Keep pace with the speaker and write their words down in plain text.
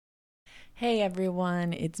Hey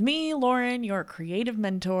everyone, it's me, Lauren, your creative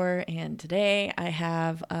mentor, and today I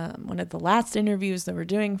have one of the last interviews that we're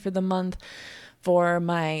doing for the month for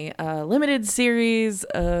my limited series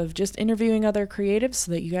of just interviewing other creatives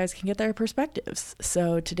so that you guys can get their perspectives.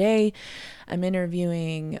 So today I'm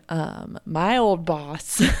interviewing my old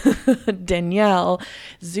boss, Danielle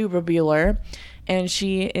Zuberbuhler, and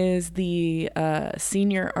she is the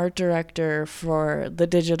senior art director for the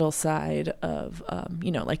digital side of,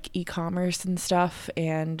 like e-commerce and stuff.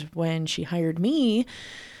 And when she hired me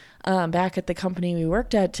back at the company we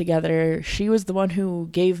worked at together, she was the one who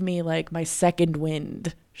gave me like my second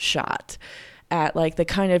wind shot at like the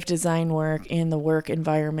kind of design work and the work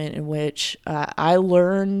environment in which I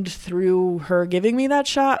learned through her giving me that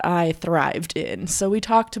shot, I thrived in. So we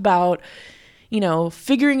talked about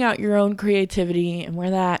figuring out your own creativity and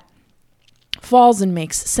where that falls and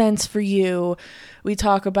makes sense for you. We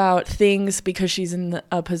talk about things because she's in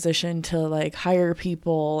a position to like hire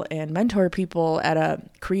people and mentor people at a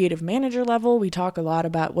creative manager level. We talk a lot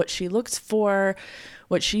about what she looks for,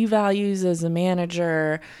 what she values as a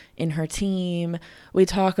manager in her team. We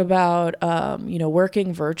talk about,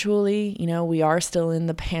 working virtually. We are still in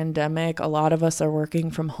the pandemic. A lot of us are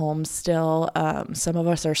working from home still. Some of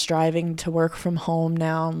us are striving to work from home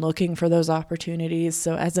now and looking for those opportunities.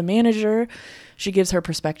 So as a manager, she gives her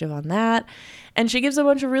perspective on that. And she gives a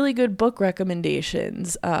bunch of really good book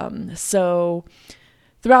recommendations. So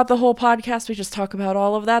throughout the whole podcast, we just talk about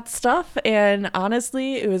all of that stuff. And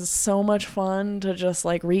honestly, it was so much fun to just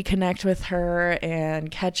like reconnect with her and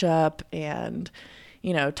catch up and,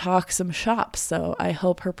 talk some shop. So I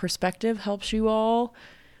hope her perspective helps you all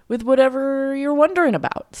with whatever you're wondering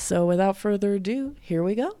about. So without further ado, here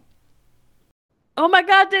we go. Oh my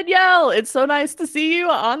God, Danielle, it's so nice to see you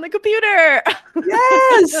on the computer.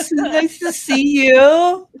 Yes, nice to see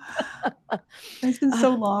you. It's been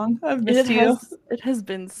so long. I've missed you. It has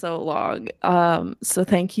been so long. So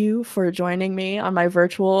thank you for joining me on my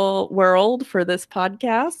virtual world for this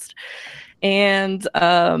podcast. And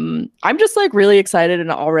I'm just like really excited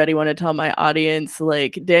and already want to tell my audience,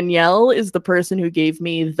 like Danielle is the person who gave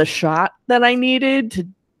me the shot that I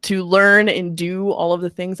needed to learn and do all of the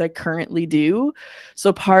things I currently do.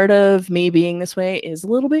 So part of me being this way is a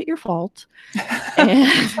little bit your fault.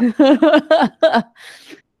 And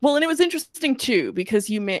well, and it was interesting too, because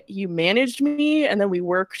you managed me and then we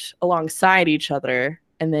worked alongside each other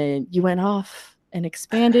and then you went off and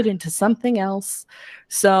expanded into something else.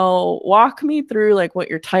 So walk me through like what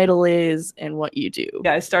your title is and what you do.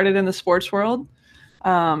 Yeah, I started in the sports world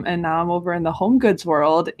and now I'm over in the home goods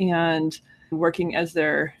world and working as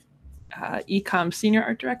their e-com senior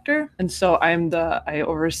art director. And so I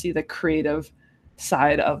oversee the creative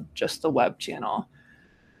side of just the web channel.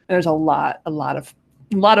 There's a lot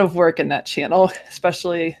of work in that channel,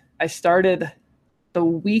 especially I started the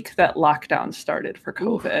week that lockdown started for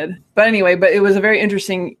COVID. Ooh. But it was a very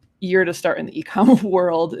interesting year to start in the e-com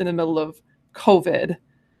world in the middle of COVID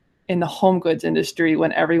in the home goods industry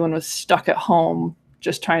when everyone was stuck at home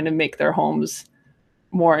just trying to make their homes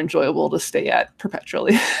more enjoyable to stay at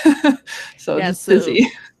perpetually. So yeah, just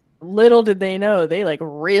busy. Little did they know they like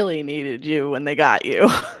really needed you when they got you.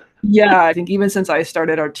 Yeah, I think even since I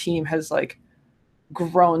started, our team has like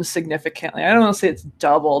grown significantly. I don't want to say it's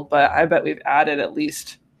doubled, but I bet we've added at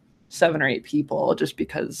least 7 or 8 people just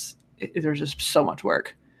because there's just so much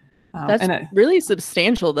work. That's really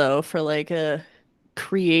substantial though for like a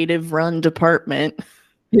creative run department.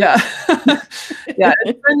 Yeah. Yeah,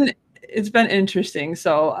 it's been interesting.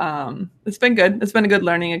 So it's been good. It's been a good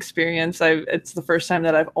learning experience. It's the first time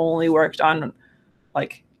that I've only worked on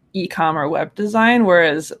like e-com or web design,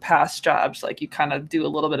 whereas past jobs, like you kind of do a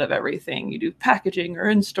little bit of everything. You do packaging or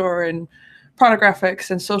in-store and product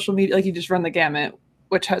graphics and social media. Like you just run the gamut,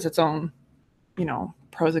 which has its own,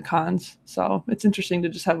 pros and cons. So it's interesting to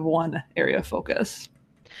just have one area of focus.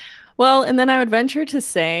 Well, and then I would venture to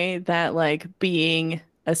say that like being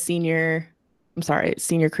a senior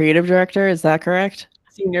creative director, is that correct?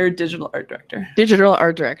 Senior digital art director. Digital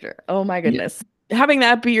art director. Oh my goodness. Yeah. Having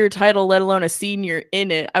that be your title, let alone a senior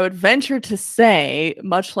in it, I would venture to say,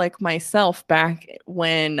 much like myself back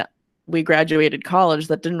when we graduated college,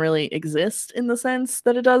 that didn't really exist in the sense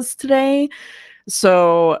that it does today.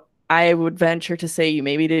 So I would venture to say you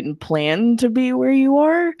maybe didn't plan to be where you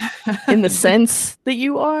are in the sense that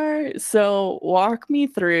you are. So walk me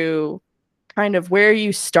through kind of where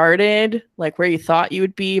you started, like where you thought you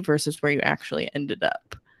would be versus where you actually ended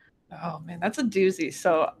up. Oh man, that's a doozy.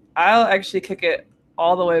 So I'll actually kick it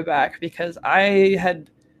all the way back because I had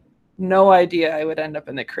no idea I would end up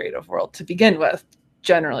in the creative world to begin with,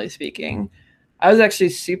 generally speaking. I was actually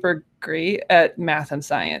super great at math and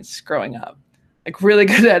science growing up, like really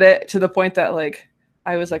good at it, to the point that like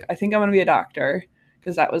I was like, I think I'm going to be a doctor,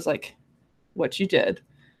 because that was like what you did.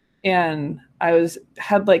 And I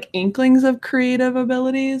had like inklings of creative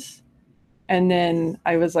abilities. And then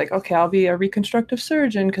I was like, okay, I'll be a reconstructive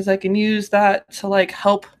surgeon because I can use that to like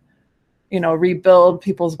help, rebuild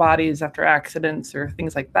people's bodies after accidents or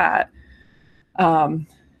things like that. And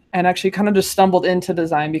actually kind of just stumbled into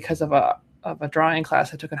design because of a drawing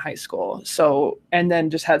class I took in high school. So, and then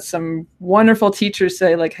just had some wonderful teachers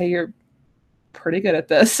say like, hey, you're pretty good at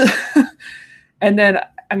this. And then,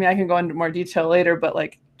 I mean, I can go into more detail later, but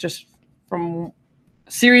like just from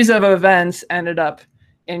a series of events ended up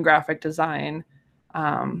in graphic design.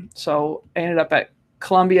 So I ended up at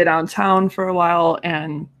Columbia downtown for a while.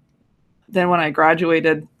 And then when I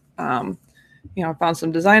graduated, I found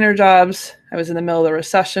some designer jobs. I was in the middle of the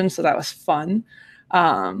recession, so that was fun.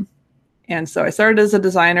 And so I started as a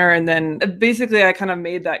designer, and then basically I kind of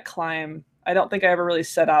made that climb. I don't think I ever really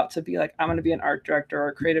set out to be like, I'm going to be an art director or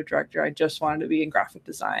a creative director. I just wanted to be in graphic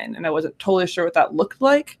design, and I wasn't totally sure what that looked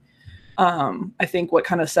like. I think what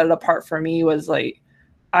kind of set it apart for me was like,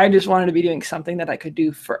 I just wanted to be doing something that I could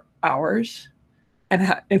do for hours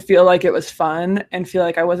and feel like it was fun, and feel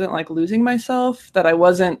like I wasn't like losing myself, that I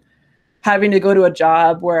wasn't having to go to a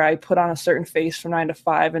job where I put on a certain face from 9 to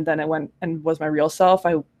 5 and then I went and was my real self.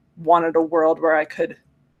 I wanted a world where I could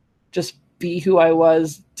just be who I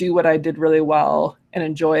was, do what I did really well, and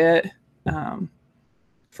enjoy it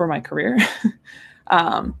for my career.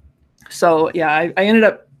 So yeah, I ended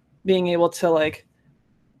up being able to like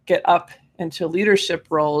get up into leadership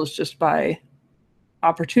roles just by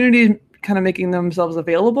opportunities kind of making themselves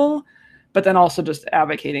available, but then also just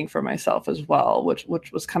advocating for myself as well,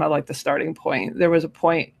 which was kind of like the starting point. There was a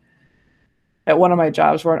point at one of my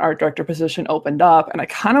jobs where an art director position opened up, and I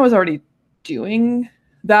kind of was already doing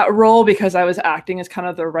that role because I was acting as kind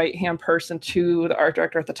of the right-hand person to the art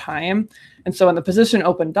director at the time. And so when the position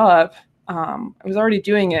opened up, I was already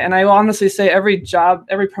doing it. And I will honestly say every job,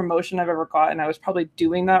 every promotion I've ever gotten, I was probably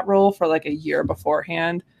doing that role for like a year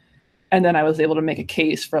beforehand. And then I was able to make a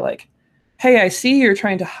case for like, hey, I see you're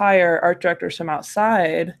trying to hire art directors from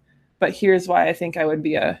outside, but here's why I think I would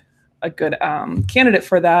be a good candidate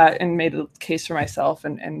for that, and made a case for myself.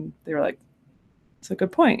 And they were like, it's a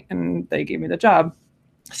good point. And they gave me the job.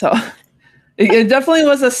 So it definitely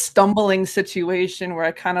was a stumbling situation where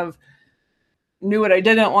I kind of knew what I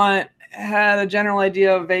didn't want, had a general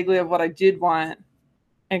idea vaguely of what I did want,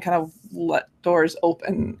 and kind of let doors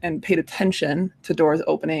open and paid attention to doors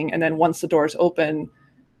opening. And then once the doors open,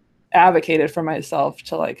 advocated for myself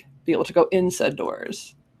to like be able to go in said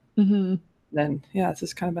doors. Mm-hmm. Then yeah, it's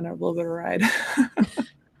just kind of been a little bit of a ride.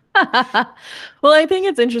 Well, I think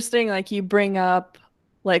it's interesting, like you bring up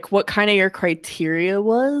like what kind of your criteria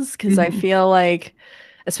was, because I feel like,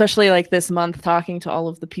 especially like this month talking to all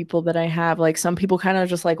of the people that I have, like some people kind of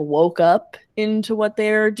just like woke up into what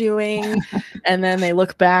they're doing and then they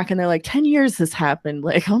look back and they're like, 10 years has happened,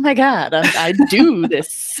 like, oh my God, I do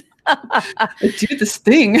this. I do this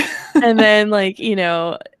thing. And then like, and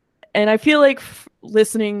I feel like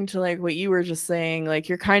listening to like what you were just saying, like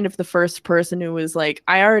you're kind of the first person who was like,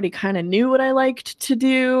 I already kind of knew what I liked to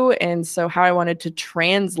do, and so how I wanted to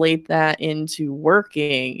translate that into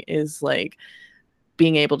working is like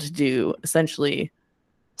being able to do essentially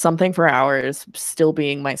something for hours, still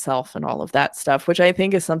being myself and all of that stuff, which I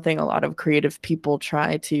think is something a lot of creative people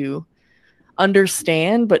try to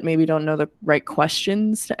understand, but maybe don't know the right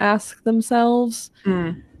questions to ask themselves.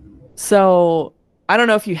 So I don't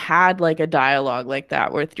know if you had like a dialogue like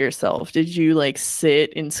that with yourself. Did you like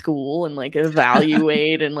sit in school and like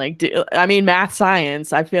evaluate and like I mean, math,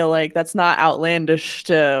 science, I feel like that's not outlandish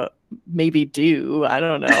to maybe do. I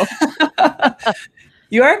don't know.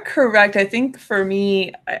 You are correct. I think for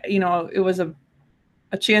me, it was a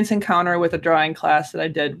chance encounter with a drawing class that I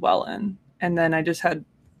did well in. And then I just had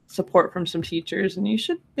support from some teachers, and you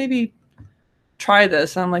should maybe try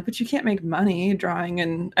this. And I'm like, but you can't make money drawing.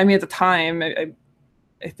 And I mean, at the time, I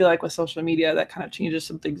feel like with social media, that kind of changes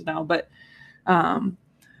some things now. But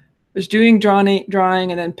was doing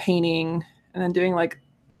drawing and then painting, and then doing like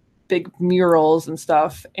big murals and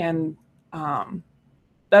stuff. And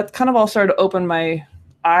that kind of all started to open my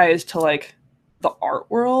eyes to like the art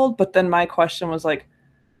world. But then my question was like,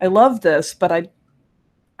 I love this, but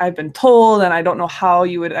I've been told, and I don't know how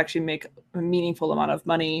you would actually make a meaningful amount of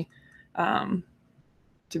money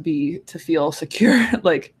to feel secure,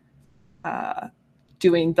 like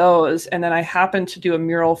doing those. And then I happened to do a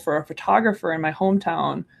mural for a photographer in my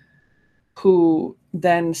hometown who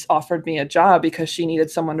then offered me a job because she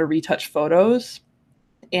needed someone to retouch photos.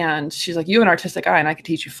 And she's like, you have an artistic eye and I can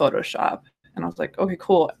teach you Photoshop. And I was like, okay,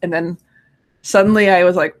 cool. And then suddenly I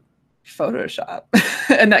was like, Photoshop.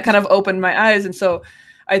 And that kind of opened my eyes. And so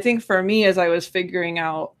I think for me, as I was figuring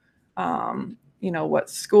out, what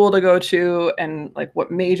school to go to and like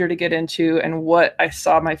what major to get into and what I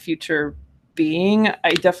saw my future being,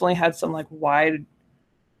 I definitely had some like wide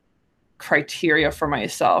criteria for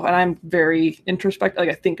myself. And I'm very introspective. Like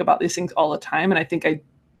I think about these things all the time. And I think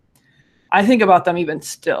I think about them even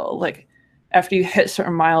still. Like after you hit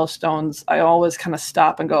certain milestones, I always kind of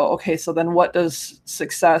stop and go, okay, so then what does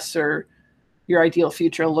success or your ideal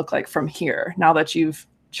future look like from here? Now that you've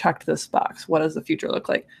checked this box, what does the future look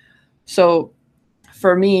like? So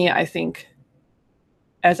for me, I think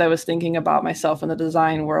as I was thinking about myself in the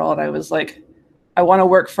design world, I was like, I want to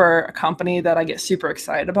work for a company that I get super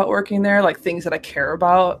excited about working there, like things that I care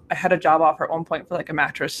about. I had a job offer at one point for like a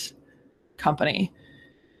mattress company.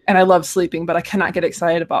 And I love sleeping, but I cannot get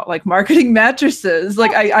excited about like marketing mattresses.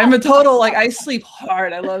 Like I'm a total, like I sleep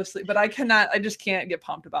hard. I love sleep, but I just can't get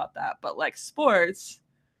pumped about that. But like sports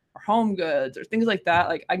or home goods or things like that,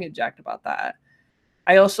 like I get jacked about that.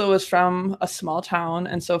 I also was from a small town.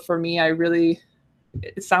 And so for me,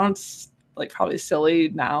 it sounds like probably silly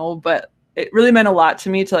now, but it really meant a lot to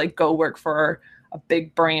me to like go work for a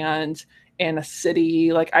big brand in a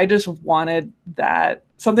city. Like I just wanted that.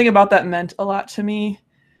 Something about that meant a lot to me.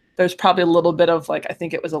 There's probably a little bit of like, I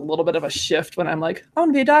think it was a little bit of a shift when I'm like, I want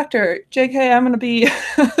to be a doctor. JK, I'm going to be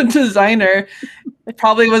a designer. It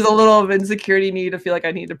probably was a little of insecurity, need to feel like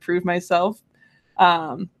I need to prove myself.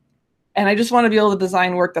 And I just want to be able to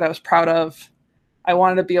design work that I was proud of. I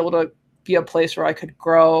wanted to be able to be a place where I could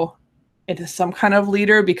grow into some kind of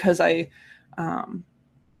leader, because I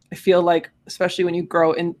feel like, especially when you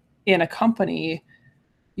grow in a company,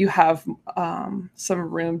 you have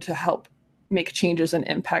some room to help make changes and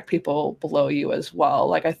impact people below you as well.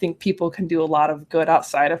 Like I think people can do a lot of good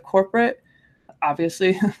outside of corporate.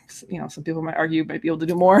 Obviously, some people might argue might be able to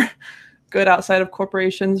do more good outside of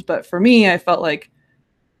corporations. But for me, I felt like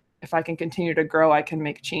if I can continue to grow, I can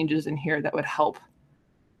make changes in here that would help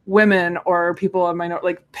women or people of minority,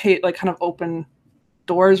 like pay, like kind of open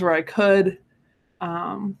doors where I could.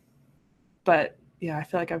 But yeah, I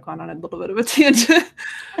feel like I've gone on a little bit of a tangent.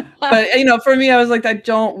 But for me, I was like, I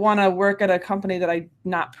don't want to work at a company that I'm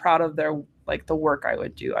not proud of the work I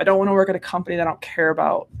would do. I don't want to work at a company that I don't care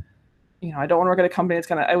about. I don't want to work at a company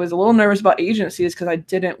that's I was a little nervous about agencies because I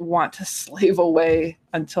didn't want to slave away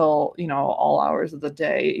until, all hours of the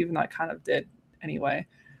day, even though I kind of did anyway.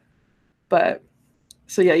 But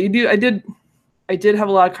so yeah, I did have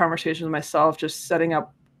a lot of conversations with myself, just setting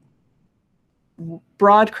up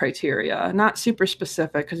broad criteria, not super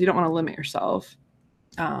specific, because you don't want to limit yourself.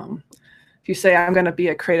 If you say I'm going to be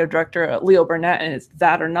a creative director at Leo Burnett and it's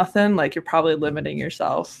that or nothing, like you're probably limiting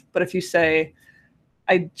yourself. But if you say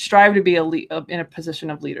I strive to be in a position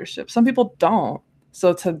of leadership, some people don't.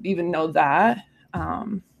 So to even know that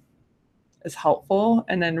is helpful,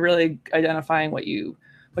 and then really identifying what you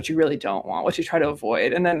really don't want, what you try to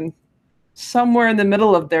avoid, and then somewhere in the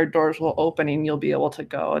middle of their doors will open and you'll be able to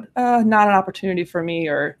go, not an opportunity for me,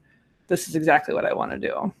 or this is exactly what I want to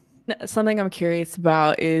do. Something I'm curious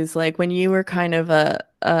about is like when you were kind of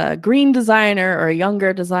a green designer or a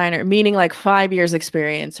younger designer, meaning like 5 years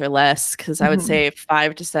experience or less, because I would say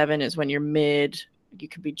 5 to 7 is when you're mid, you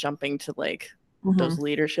could be jumping to like those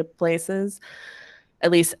leadership places,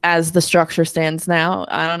 at least as the structure stands now.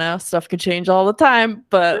 I don't know, stuff could change all the time.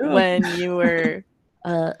 But True. when you were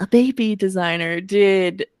a baby designer,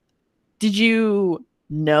 did you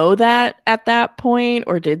know that at that point,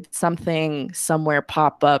 or did something somewhere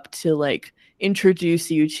pop up to like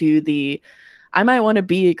introduce you to I might want to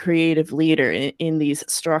be a creative leader in these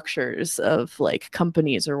structures of like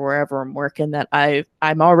companies or wherever I'm working that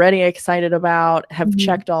I'm already excited about, have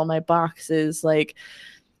checked all my boxes? Like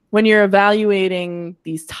when you're evaluating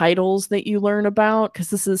these titles that you learn about, because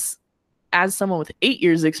this is, as someone with 8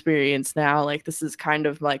 years experience now, like this is kind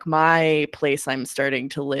of like my place I'm starting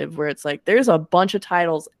to live, where it's like there's a bunch of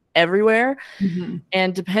titles everywhere.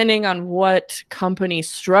 And depending on what company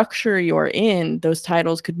structure you're in, those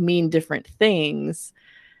titles could mean different things,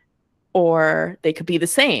 or they could be the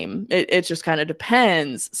same. It just kind of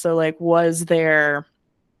depends. So like, was that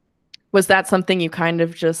something you kind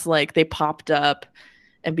of just like, they popped up,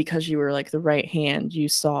 and because you were like the right hand, you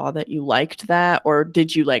saw that you liked that? Or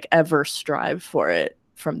did you like ever strive for it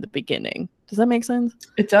from the beginning? Does that make sense?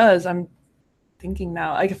 It does. I'm thinking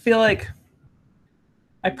now. I feel like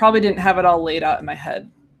I probably didn't have it all laid out in my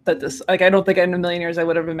head that this, like, I don't think in a million years I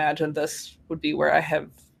would have imagined this would be where I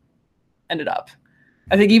have ended up.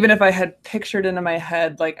 I think even if I had pictured into my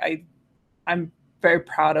head, like I'm very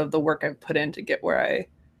proud of the work I've put in to get where I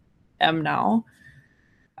am now.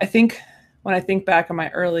 I think when I think back on my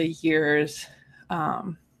early years,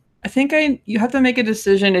 I think you have to make a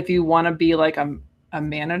decision if you want to be like a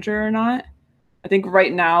manager or not. I think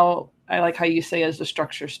right now, I like how you say as the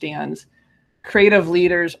structure stands, creative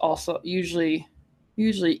leaders also usually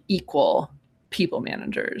equal people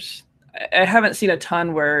managers. I haven't seen a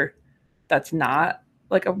ton where that's not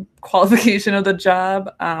like a qualification of the job.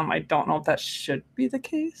 I don't know if that should be the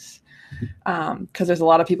case, because there's a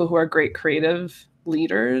lot of people who are great creative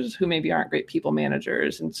leaders who maybe aren't great people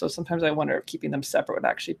managers. And so sometimes I wonder if keeping them separate would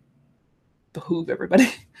actually behoove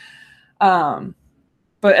everybody.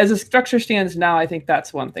 But as the structure stands now, I think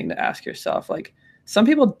that's one thing to ask yourself. Like, some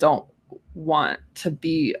people don't want to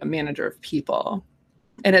be a manager of people,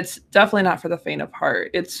 and it's definitely not for the faint of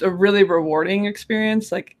heart. It's a really rewarding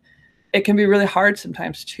experience. Like, it can be really hard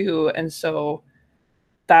sometimes too. And so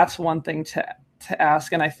that's one thing to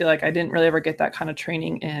ask. And I feel like I didn't really ever get that kind of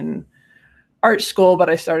training in art school, but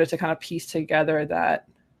I started to kind of piece together that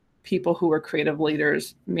people who were creative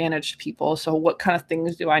leaders managed people. So what kind of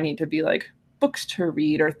things do I need to be like books to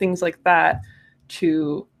read or things like that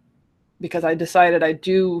because I decided I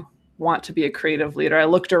do want to be a creative leader. I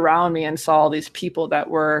looked around me and saw all these people that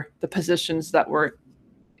were the positions that were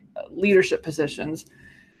leadership positions.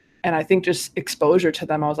 And I think just exposure to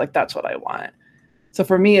them, I was like, that's what I want. So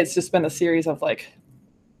for me, it's just been a series of like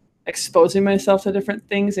exposing myself to different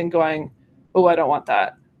things and going, oh, I don't want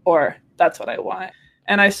that, or that's what I want.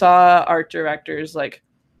 And I saw art directors like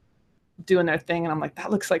doing their thing, and I'm like,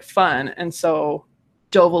 that looks like fun. And so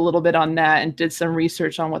dove a little bit on that and did some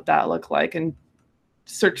research on what that looked like and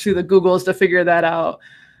searched through the Googles to figure that out.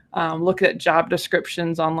 Look at job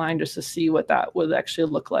descriptions online just to see what that would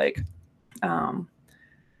actually look like.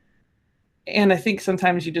 And I think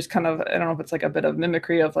sometimes you just kind of, I don't know if it's like a bit of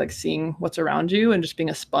mimicry of like seeing what's around you and just being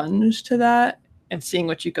a sponge to that and seeing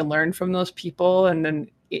what you can learn from those people. And then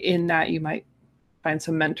in that, you might find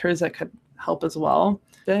some mentors that could help as well.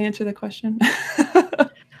 Did I answer the question?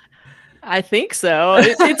 I think so.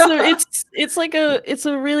 It's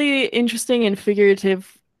a really interesting and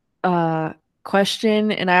figurative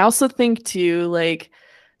question. And I also think too, like,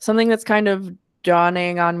 something that's kind of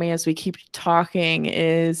dawning on me as we keep talking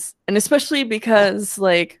is, and especially because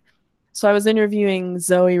like, so I was interviewing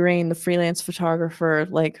Zoe Rain, the freelance photographer,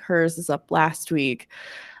 like hers is up last week.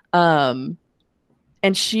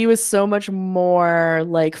 And she was so much more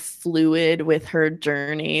like fluid with her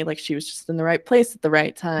journey. Like, she was just in the right place at the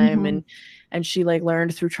right time. Mm-hmm. And she like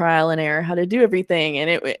learned through trial and error how to do everything.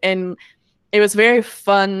 And it was very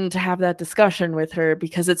fun to have that discussion with her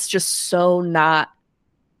because it's just so not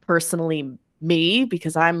personally me,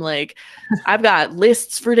 because I'm like, I've got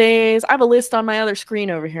lists for days. I have a list on my other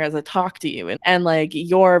screen over here as I talk to you. And like,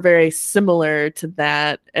 you're very similar to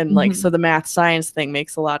that. And like, so the math science thing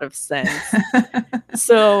makes a lot of sense.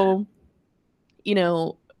 So, you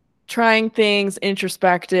know, trying things,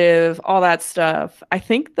 introspective, all that stuff. I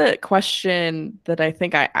think the question that I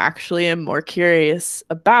think I actually am more curious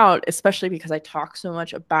about, especially because I talk so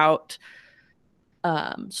much about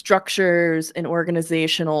structures and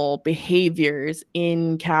organizational behaviors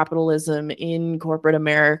in capitalism, in corporate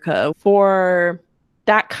America, for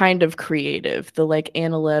that kind of creative, the like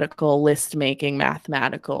analytical, list making,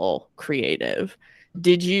 mathematical creative.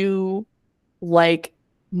 Did you like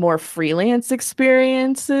more freelance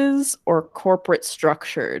experiences or corporate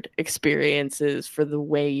structured experiences for the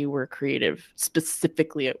way you were creative,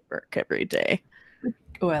 specifically at work every day?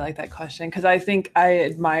 Oh, I like that question, because I think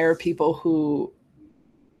I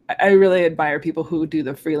really admire people who do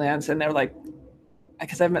the freelance, and they're like,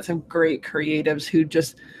 because I've met some great creatives who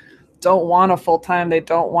just don't want a full-time, they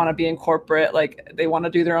don't want to be in corporate, like they want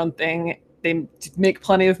to do their own thing. They make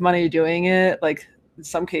plenty of money doing it. Like, in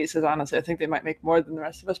some cases, honestly, I think they might make more than the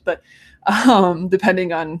rest of us, but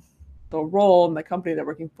depending on the role and the company they're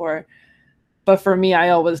working for. But for me, I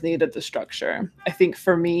always needed the structure. I think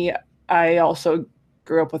for me, I also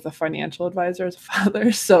grew up with a financial advisor as a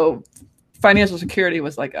father. So financial security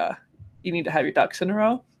was like you need to have your ducks in a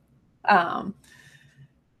row. And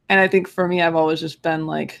I think for me, I've always just been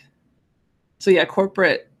like, so yeah,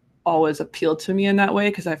 corporate always appealed to me in that way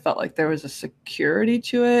because I felt like there was a security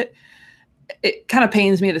to it. It kind of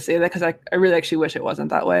pains me to say that because I really actually wish it wasn't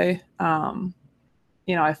that way.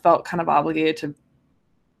 I felt kind of obligated to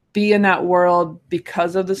be in that world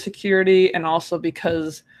because of the security, and also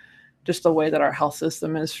because just the way that our health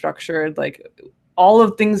system is structured, like all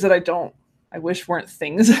of things that I wish weren't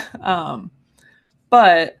things.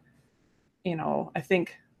 But, I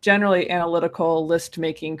think generally analytical list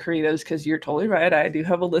making creatives, because you're totally right, I do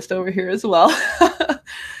have a list over here as well.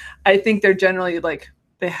 I think they're generally like,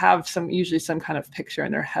 they have usually some kind of picture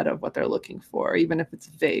in their head of what they're looking for, even if it's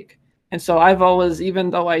vague. And so I've always, even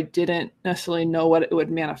though I didn't necessarily know what it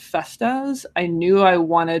would manifest as, I knew I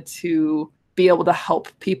wanted to be able to help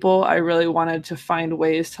people. I really wanted to find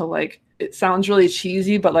ways to, like, it sounds really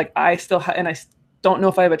cheesy, but like I still and I don't know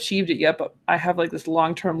if I've achieved it yet, but I have like this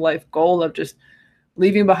long-term life goal of just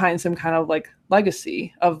leaving behind some kind of like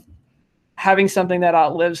legacy of having something that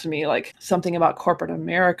outlives me, like something about corporate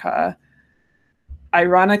America.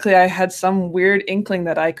 Ironically, I had some weird inkling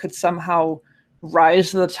that I could somehow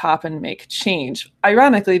rise to the top and make change.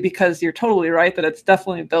 Ironically, because you're totally right that it's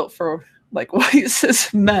definitely built for like white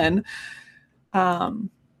cis men.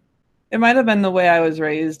 It might have been the way I was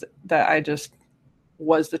raised that I just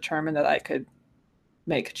was determined that I could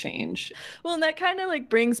make change. Well, and that kind of like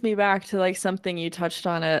brings me back to like something you touched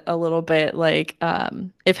on a little bit, like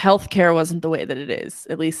if healthcare wasn't the way that it is,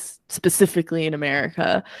 at least specifically in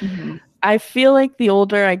America. Mm-hmm. I feel like the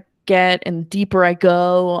older I get and the deeper I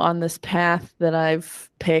go on this path that I've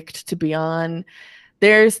picked to be on,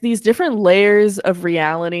 there's these different layers of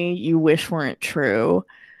reality you wish weren't true,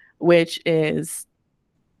 which is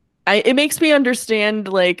it makes me understand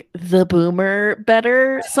like the boomer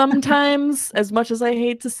better sometimes, as much as I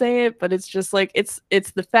hate to say it, but it's just like it's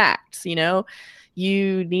the facts, you know?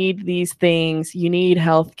 You need these things, you need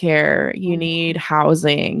healthcare, you need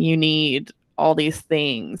housing, you need all these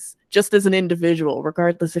things just as an individual,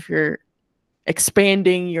 regardless if you're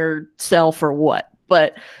expanding yourself or what.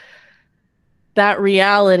 But that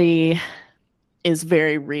reality is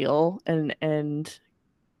very real, and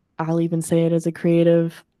I'll even say it as a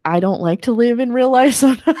creative. I don't like to live in real life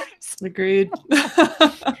sometimes. Agreed.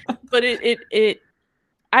 But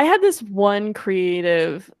I had this one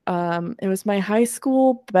creative, it was my high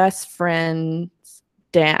school best friend's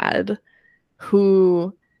dad,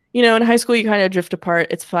 who, you know, in high school you kind of drift apart.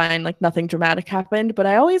 It's fine, like nothing dramatic happened, but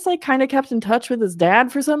I always like kind of kept in touch with his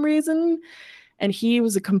dad for some reason. And he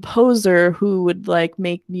was a composer who would like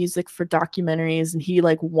make music for documentaries, and he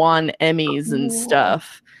like won Emmys and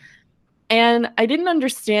stuff. And I didn't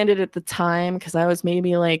understand it at the time because I was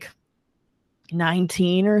maybe like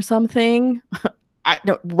 19 or something.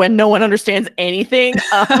 When no one understands anything.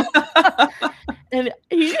 And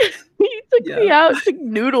he took me out to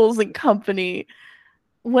Noodles and Company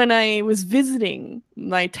when I was visiting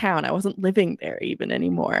my town. I wasn't living there even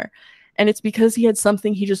anymore. And it's because he had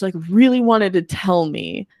something he just like really wanted to tell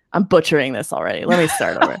me. I'm butchering this already. Let me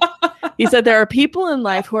start over. He said there are people in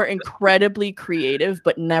life who are incredibly creative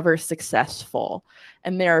but never successful.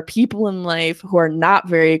 And there are people in life who are not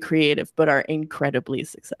very creative but are incredibly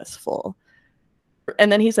successful.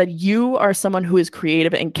 And then he said, you are someone who is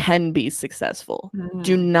creative and can be successful.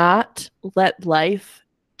 Do not let life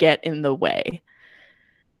get in the way.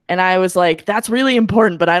 And I was like, that's really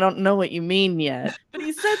important, but I don't know what you mean yet. But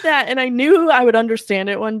he said that, and I knew I would understand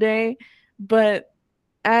it one day. But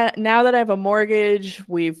now that I have a mortgage,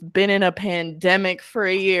 we've been in a pandemic for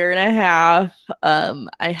a year and a half.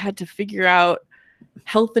 I had to figure out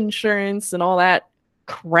health insurance and all that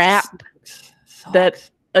crap that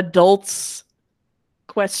adults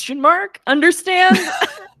understand.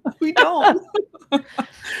 We don't.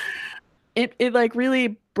 It like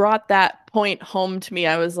really brought that point home to me.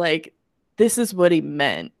 I was like, this is what he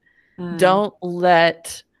meant. Don't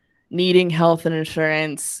let needing health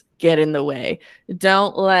insurance get in the way.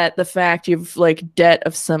 Don't let the fact you've like debt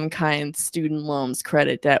of some kind, student loans,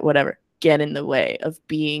 credit debt, whatever, get in the way of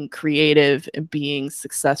being creative and being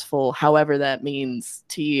successful, however that means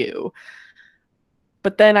to you.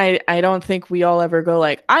 But then I don't think we all ever go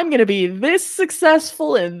like, I'm going to be this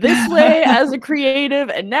successful in this way as a creative,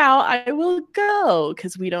 and now I will go,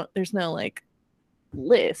 because there's no like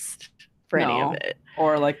list for any of it.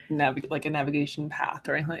 Or like like a navigation path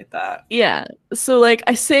or anything like that. Yeah. So like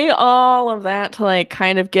I say all of that to like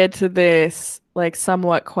kind of get to this like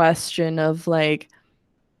somewhat question of like,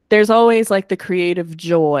 there's always like the creative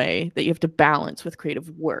joy that you have to balance with creative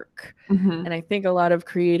work. Mm-hmm. And I think a lot of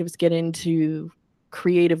creatives get into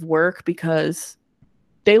creative work because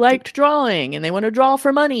they liked drawing and they want to draw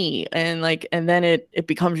for money, and then it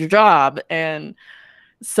becomes your job. And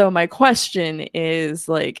so my question is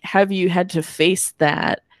like, have you had to face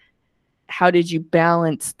that? How did you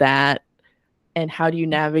balance that? And how do you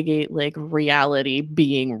navigate like reality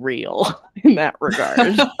being real in that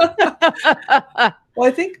regard? Well,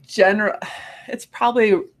 I think it's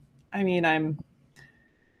probably, I mean,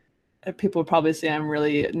 people would probably say I'm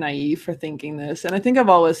really naive for thinking this. And I think I've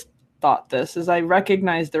always thought this, is I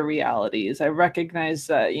recognize the realities. I recognize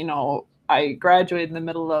that, you know, I graduated in the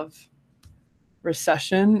middle of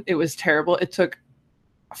recession. It was terrible. It took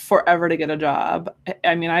forever to get a job.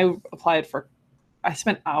 I mean, I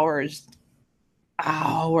spent hours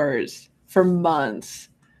for months,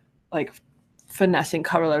 like finessing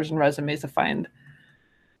cover letters and resumes to find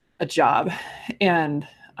a job. And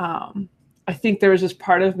I think there was this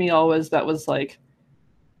part of me always that was like,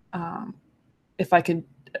 if I could,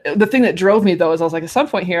 the thing that drove me though is I was like, at some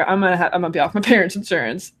point here, I'm gonna be off my parents'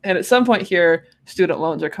 insurance, and at some point here, student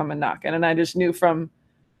loans are coming knocking, and I just knew from,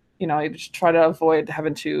 I just try to avoid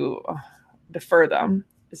having to defer them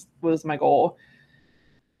was my goal.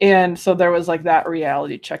 And so there was like that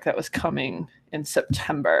reality check that was coming in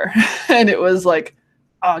September, and it was like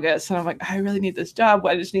August, and I'm like, I really need this job.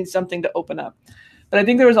 I just need something to open up. But I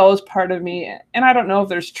think there was always part of me, and I don't know if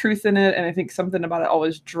there's truth in it, and I think something about it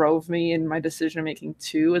always drove me in my decision making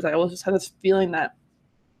too, is I always just had this feeling that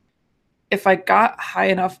if I got high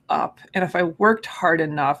enough up, and if I worked hard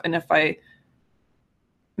enough, and if I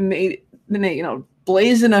made,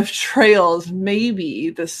 blaze enough trails,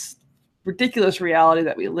 maybe this ridiculous reality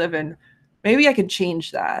that we live in, maybe I could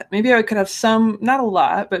change that. Maybe I could have some, not a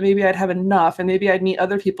lot, but maybe I'd have enough, and maybe I'd meet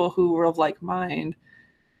other people who were of like mind,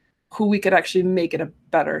 who we could actually make it a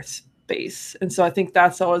better space. And so I think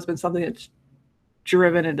that's always been something that's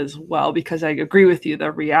driven it as well, because I agree with you. The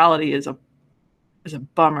reality is a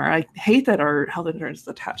bummer. I hate that our health insurance is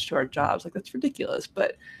attached to our jobs. Like, that's ridiculous.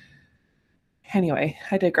 But anyway,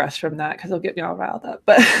 I digress from that because it'll get me all riled up.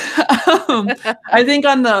 But I think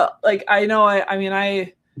on the, like, I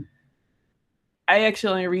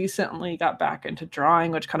actually only recently got back into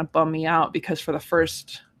drawing, which kind of bummed me out, because for the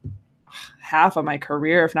first half of my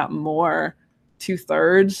career, if not more,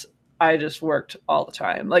 2/3, I just worked all the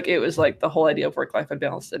time. Like, it was like the whole idea of work-life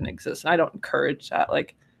balance didn't exist. And I don't encourage that.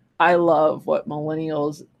 Like, I love what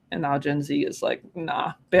millennials and now Gen Z is like,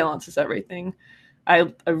 nah, balance is everything.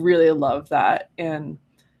 I really love that. And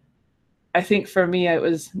I think for me, it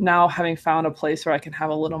was now having found a place where I can have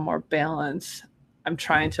a little more balance. I'm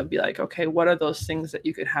trying to be like, okay, what are those things that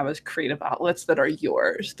you can have as creative outlets that are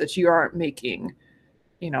yours, that you aren't making?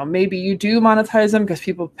 Maybe you do monetize them because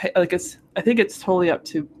people pay, like, I think it's totally up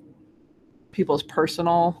to people's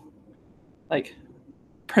personal, like,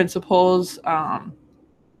 principles.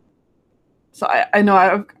 So I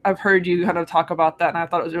know I've heard you kind of talk about that, and I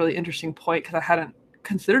thought it was a really interesting point, because I hadn't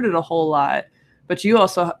considered it a whole lot. But you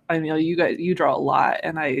also, you draw a lot,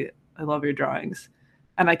 and I love your drawings,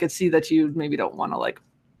 and I could see that you maybe don't want to, like,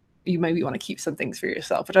 you maybe want to keep some things for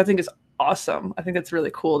yourself, which I think is awesome. I think it's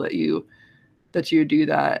really cool that you do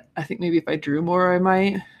that. I think maybe if I drew more, I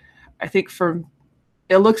might. I think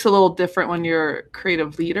it looks a little different when you're a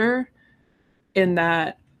creative leader, in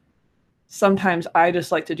that sometimes I just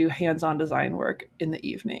like to do hands-on design work in the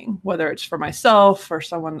evening, whether it's for myself or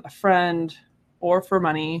someone, a friend, or for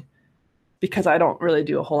money, because I don't really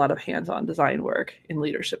do a whole lot of hands-on design work in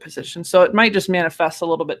leadership positions. So it might just manifest a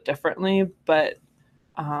little bit differently, but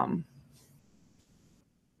I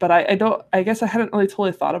guess I hadn't really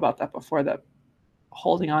totally thought about that before, that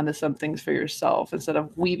holding on to some things for yourself instead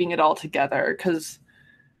of weaving it all together, because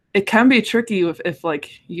it can be tricky if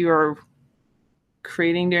like you're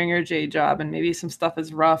creating during your day job and maybe some stuff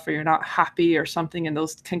is rough or you're not happy or something, and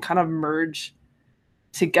those can kind of merge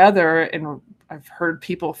together. And I've heard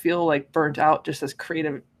people feel like burnt out just as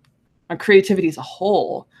creativity as a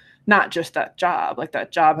whole, not just that job. Like,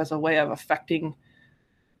 that job has a way of affecting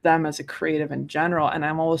them as a creative in general. And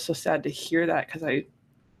I'm always so sad to hear that, because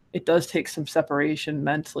it does take some separation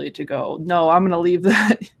mentally to go, no, I'm going to leave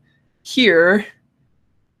that here.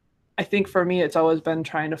 I think for me, it's always been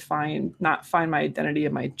trying to not find my identity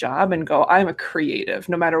in my job and go, I'm a creative,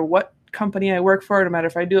 no matter what company I work for, no matter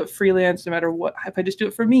if I do it freelance, no matter what, if I just do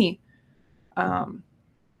it for me.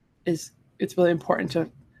 It's really important to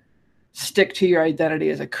stick to your identity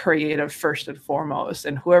as a creative first and foremost.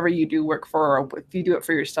 And whoever you do work for, or if you do it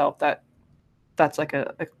for yourself, that's like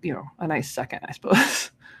a nice second, I suppose.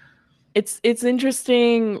 It's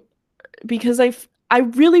interesting, because I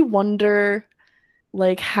really wonder,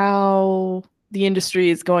 like, how the industry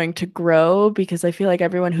is going to grow, because I feel like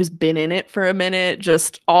everyone who's been in it for a minute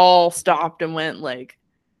just all stopped and went like,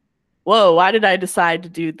 whoa, why did I decide to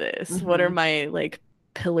do this? Mm-hmm. What are my, like,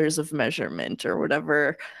 pillars of measurement or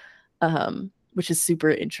whatever? Which is super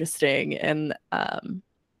interesting. And I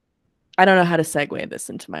don't know how to segue this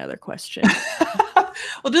into my other question.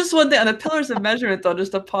 Well, just one thing on the pillars of measurement, though,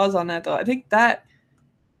 just to pause on that, though, I think that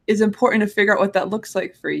is important to figure out what that looks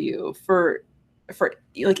like for you. For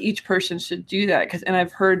like, each person should do that, and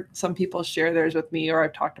I've heard some people share theirs with me, or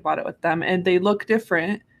I've talked about it with them, and they look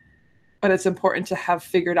different, but it's important to have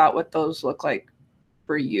figured out what those look like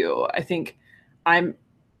for you. I think I'm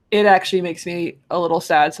it actually makes me a little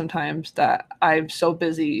sad sometimes that I'm so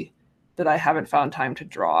busy that I haven't found time to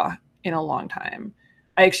draw in a long time.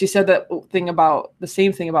 I actually said the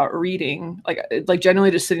same thing about reading, like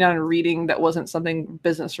generally just sitting down and reading that wasn't something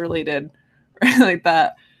business related or like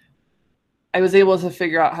that. I was able to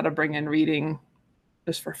figure out how to bring in reading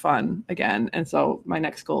just for fun again. And so my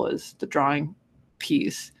next goal is the drawing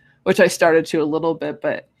piece, which I started to a little bit,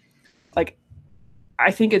 but like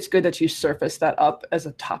I think it's good that you surface that up as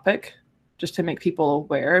a topic just to make people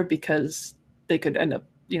aware, because they could end up,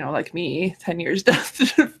 like me, 10 years down,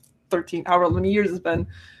 13, however many years it's been,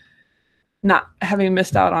 not having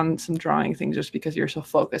missed out on some drawing things just because you're so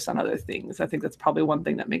focused on other things. I think that's probably one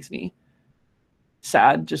thing that makes me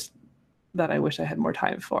sad, just that I wish I had more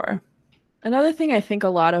time for. Another thing I think a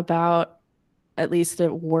lot about, at least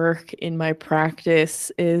at work in my practice,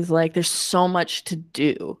 is like there's so much to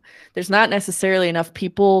do. There's not necessarily enough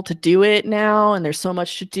people to do it now, and there's so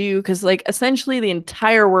much to do because like essentially the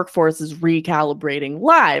entire workforce is recalibrating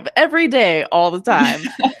live every day, all the time.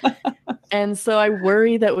 And so I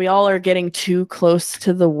worry that we all are getting too close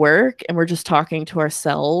to the work and we're just talking to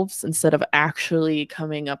ourselves instead of actually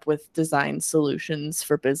coming up with design solutions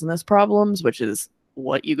for business problems, which is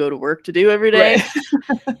what you go to work to do every day.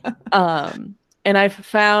 Right. And I've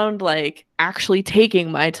found like actually taking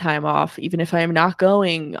my time off, even if I am not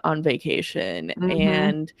going on vacation,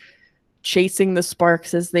 and chasing the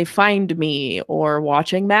sparks as they find me, or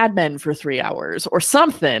watching Mad Men for 3 hours or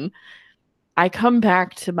something. I come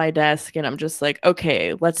back to my desk and I'm just like,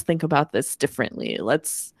 okay, let's think about this differently.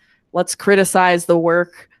 Let's criticize the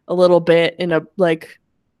work a little bit in a like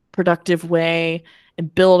productive way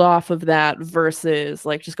and build off of that, versus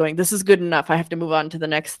like just going, this is good enough, I have to move on to the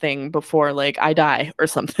next thing before like I die or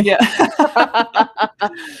something. Yeah.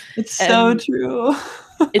 It's so true.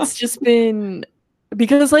 It's just been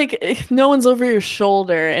because like no one's over your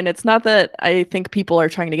shoulder, and it's not that I think people are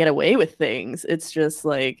trying to get away with things. It's just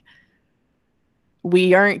like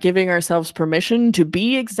we aren't giving ourselves permission to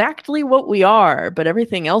be exactly what we are, but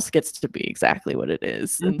everything else gets to be exactly what it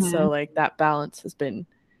is. And so like that balance has been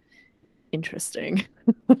interesting.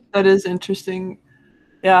 That is interesting.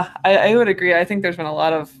 Yeah, I would agree. I think there's been a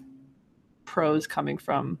lot of pros coming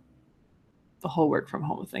from the whole work from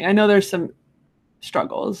home thing. I know there's some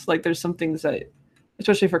struggles. Like there's some things that,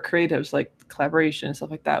 especially for creatives, like collaboration and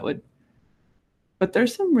stuff like that but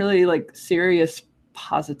there's some really like serious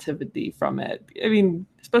positivity from it. I mean,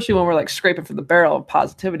 especially when we're like scraping for the barrel of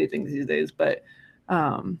positivity things these days, but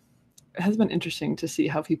it has been interesting to see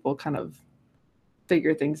how people kind of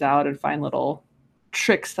figure things out and find little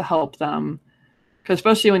tricks to help them. Because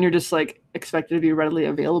especially when you're just like expected to be readily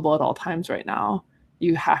available at all times right now,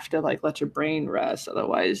 you have to like let your brain rest.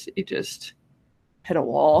 Otherwise you just hit a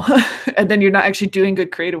wall and then you're not actually doing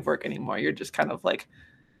good creative work anymore. You're just kind of like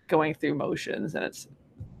going through motions and it's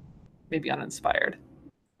maybe uninspired.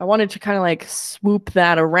 I wanted to kind of like swoop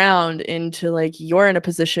that around into like you're in a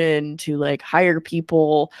position to like hire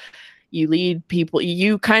people, you lead people,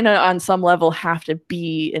 you kind of on some level have to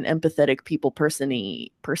be an empathetic people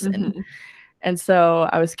person. And so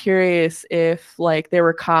I was curious if like there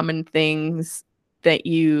were common things that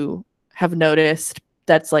you have noticed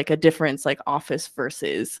that's like a difference, like office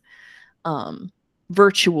versus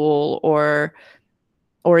virtual, or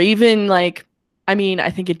even like, I mean, I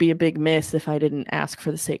think it'd be a big miss if I didn't ask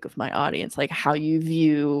for the sake of my audience, like how you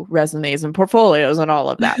view resumes and portfolios and all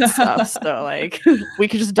of that stuff. So like we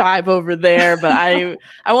could just dive over there, but I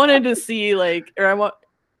wanted to see like,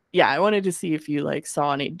 I wanted to see if you like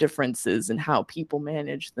saw any differences in how people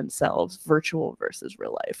manage themselves, virtual versus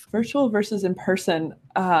real life. Virtual versus in person.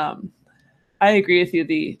 I agree with you.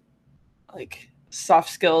 The like soft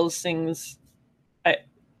skills things,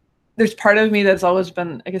 there's part of me that's always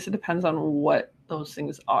been, I guess it depends on what those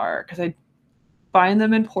things are, because I find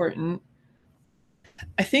them important.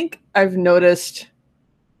 I think I've noticed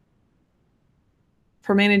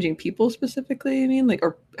for managing people specifically, I mean, like,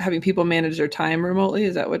 or having people manage their time remotely.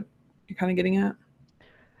 Is that what you're kind of getting at?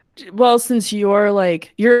 Well, since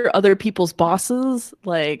you're other people's bosses,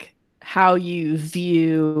 like how you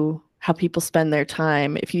view how people spend their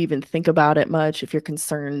time, if you even think about it much, if you're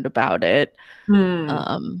concerned about it.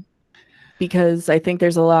 Because I think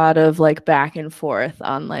there's a lot of like back and forth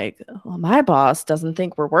on like, well, my boss doesn't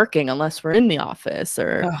think we're working unless we're in the office,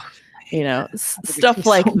 or stuff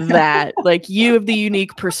like that. Like you have the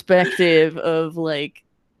unique perspective of like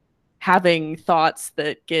having thoughts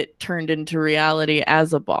that get turned into reality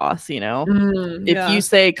as a boss, if you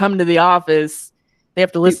say come to the office, they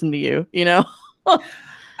have to listen to you.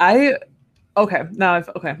 I follow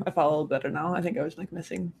a little better now. I think I was like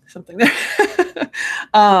missing something there.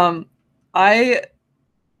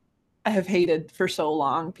 I have hated for so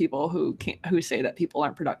long people who say that people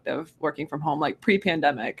aren't productive working from home, like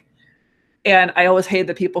pre-pandemic. And I always hate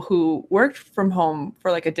the people who worked from home for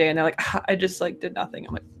like a day and they're like, I just like did nothing.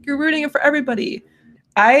 I'm like, you're ruining it for everybody.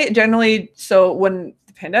 I generally, so when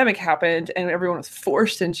the pandemic happened and everyone was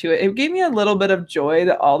forced into it, it gave me a little bit of joy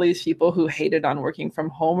that all these people who hated on working from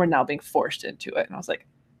home are now being forced into it. And I was like,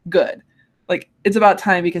 good. Like, it's about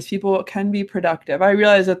time because people can be productive. I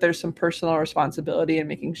realize that there's some personal responsibility in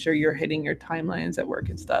making sure you're hitting your timelines at work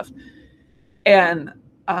and stuff. And,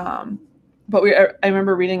 but I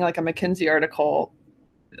remember reading like a McKinsey article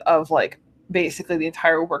of like basically the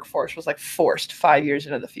entire workforce was like forced 5 years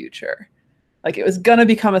into the future. Like it was going to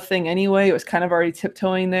become a thing anyway. It was kind of already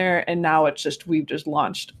tiptoeing there. And now it's just, we've just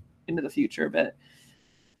launched into the future a bit.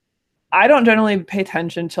 I don't generally pay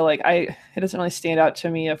attention to like, it doesn't really stand out to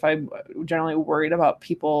me if I'm generally worried about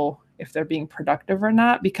people, if they're being productive or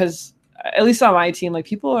not, because at least on my team, like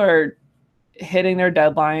people are hitting their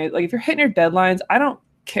deadlines. Like if you're hitting your deadlines, I don't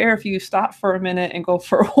care if you stop for a minute and go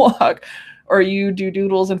for a walk or you do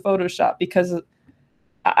doodles in Photoshop, because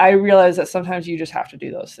I realize that sometimes you just have to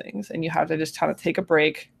do those things and you have to just kind of take a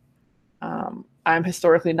break. I'm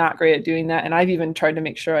historically not great at doing that. And I've even tried to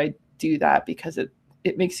make sure I do that because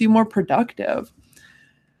it makes you more productive.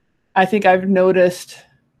 I think I've noticed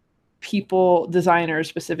people, designers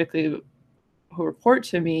specifically, who report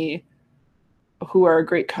to me, who are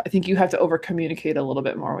great. I think you have to over communicate a little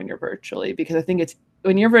bit more when you're virtually, because I think it's,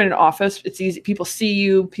 when you're in an office, it's easy. People see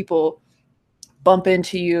you, people bump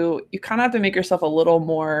into you. You kind of have to make yourself a little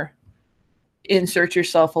more, insert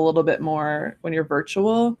yourself a little bit more when you're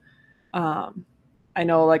virtual. I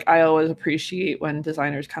know, like, I always appreciate when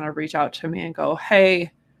designers kind of reach out to me and go, hey,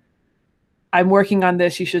 I'm working on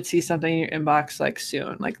this. You should see something in your inbox like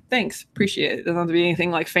soon. Like, thanks, appreciate it. It doesn't have to be anything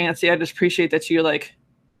like fancy. I just appreciate that you like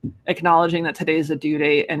acknowledging that today is the due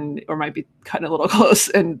date and, or might be cutting a little close.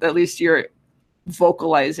 And at least you're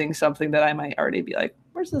vocalizing something that I might already be like,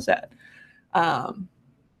 where's this at?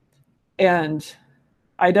 And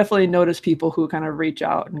I definitely notice people who kind of reach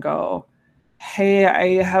out and go, hey,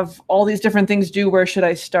 I have all these different things due. Where should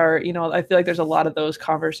I start? You know, I feel like there's a lot of those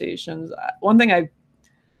conversations. One thing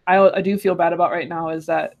I do feel bad about right now is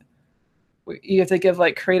that you have to give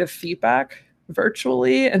like creative feedback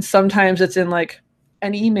virtually. And sometimes it's in like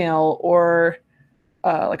an email or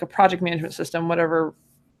like a project management system, whatever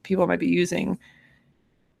people might be using.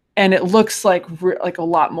 And it looks like a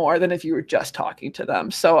lot more than if you were just talking to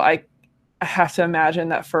them. So I have to imagine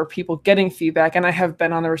that for people getting feedback, and I have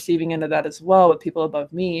been on the receiving end of that as well with people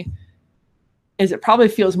above me, is it probably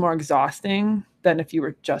feels more exhausting than if you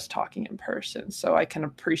were just talking in person. So I can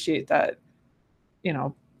appreciate that, you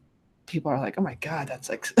know, people are like, oh my God, that's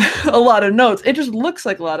like a lot of notes. It just looks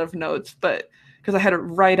like a lot of notes, but because I had to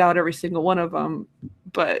write out every single one of them.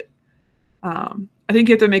 But I think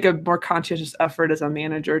you have to make a more conscientious effort as a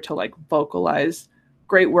manager to like vocalize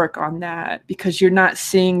great work on that, because you're not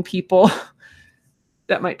seeing people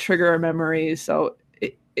that might trigger a memory. So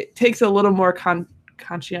it takes a little more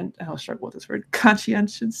I'll struggle with this word,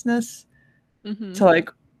 conscientiousness to like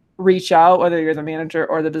reach out, whether you're the manager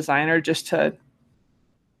or the designer, just to,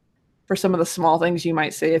 for some of the small things you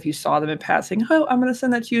might say if you saw them in passing, oh, I'm going to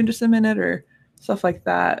send that to you in just a minute, or stuff like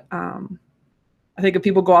that. I think if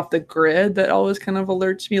people go off the grid, that always kind of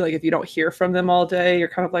alerts me. Like if you don't hear from them all day, you're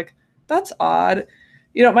kind of like, that's odd.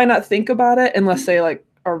 You know, might not think about it unless they like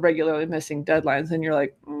are regularly missing deadlines, and you're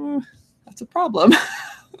like, that's a problem.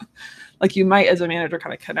 Like you might, as a manager,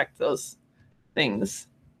 kind of connect those things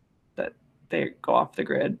that they go off the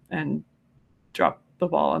grid and drop the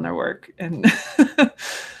ball on their work. And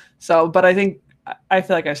so, but I think, I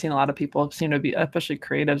feel like I've seen a lot of people seem to be, especially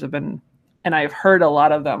creatives, have been, and I've heard a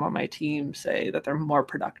lot of them on my team say that they're more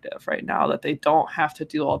productive right now, that they don't have to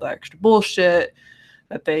do all the extra bullshit,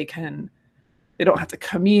 that they don't have to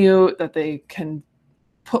commute, that they can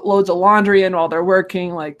put loads of laundry in while they're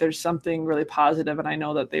working. Like there's something really positive. And I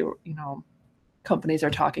know that they were, you know, companies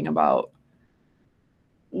are talking about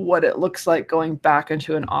what it looks like going back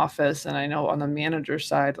into an office. And I know on the manager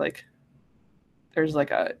side, like there's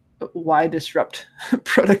like why disrupt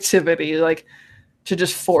productivity? Like to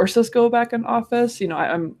just force us go back in office. You know,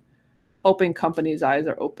 I'm hoping companies' eyes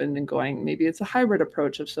are open and going, maybe it's a hybrid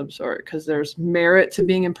approach of some sort, because there's merit to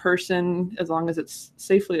being in person, as long as it's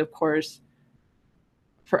safely, of course,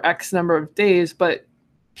 for X number of days. But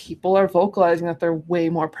people are vocalizing that they're way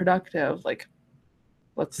more productive. Like,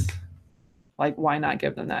 why not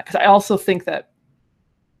give them that? Because I also think that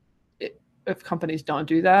if companies don't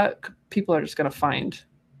do that, people are just going to find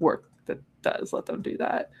work that does let them do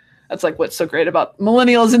that. That's like what's so great about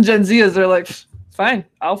millennials and Gen Z, is they're like, fine,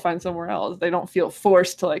 I'll find somewhere else. They don't feel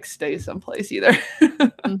forced to like stay someplace either.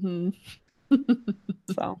 Mm-hmm.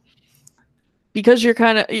 So Because you're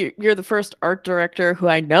the first art director who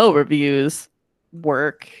I know reviews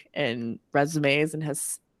work and resumes and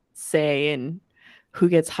has say in who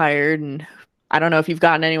gets hired, and I don't know if you've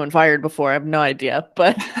gotten anyone fired before. I have no idea,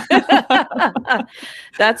 but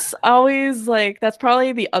that's always like that's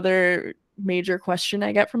probably the other major question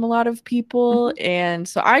I get from a lot of people. Mhm. And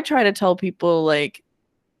so I try to tell people like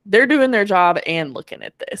they're doing their job and looking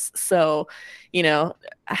at this. So,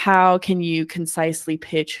 how can you concisely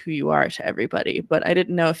pitch who you are to everybody? But I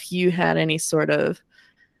didn't know if you had any sort of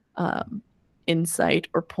um, insight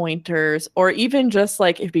or pointers, or even just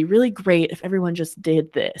like it'd be really great if everyone just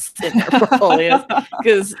did this in their portfolios.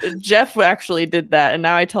 Because Jeff actually did that, and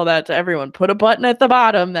now I tell that to everyone: put a button at the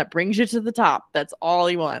bottom that brings you to the top. That's all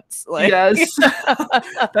he wants. Like, Yes.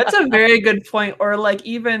 That's a very good point. Or like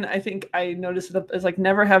even I think I noticed it is like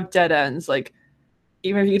never have dead ends. Like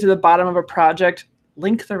even if you get to the bottom of a project,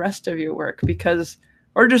 link the rest of your work because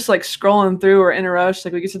or just like scrolling through or in a rush,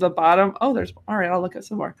 like we get to the bottom, oh, there's all right, I'll look at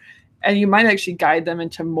some more. And you might actually guide them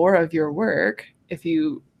into more of your work if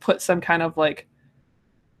you put some kind of like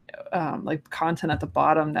content at the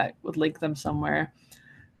bottom that would link them somewhere.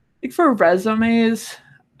 Like for resumes,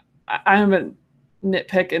 I'm a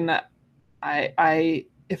nitpick in that I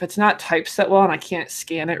if it's not typeset well and I can't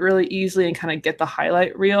scan it really easily and kind of get the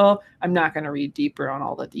highlight reel, I'm not going to read deeper on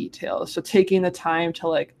all the details. So taking the time to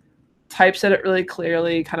like typeset it really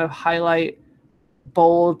clearly, kind of highlight,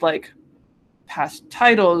 bold, like past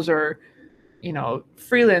titles or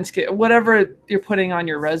freelance, whatever you're putting on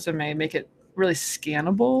your resume, make it really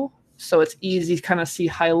scannable so it's easy to kind of see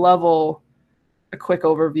high level, a quick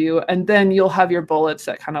overview, and then you'll have your bullets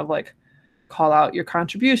that kind of like call out your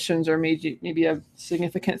contributions or maybe a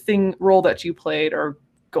significant role that you played or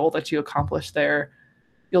goal that you accomplished there.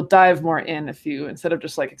 You'll dive more in if you instead of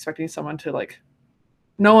just like expecting someone to like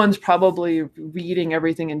no one's probably reading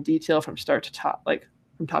everything in detail from start to top, like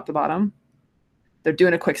from top to bottom. They're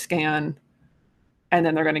doing a quick scan and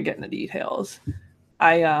then they're going to get in the details.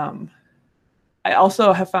 I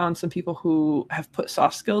also have found some people who have put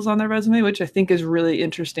soft skills on their resume, which I think is really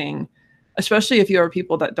interesting, especially if you are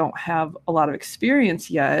people that don't have a lot of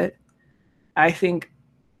experience yet. I think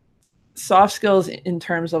soft skills in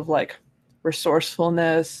terms of like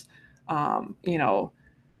resourcefulness,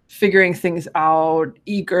 figuring things out,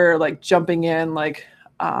 eager, like jumping in, like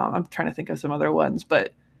I'm trying to think of some other ones,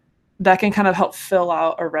 but that can kind of help fill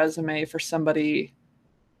out a resume for somebody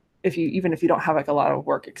even if you don't have like a lot of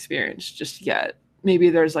work experience just yet.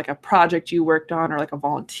 Maybe there's like a project you worked on or like a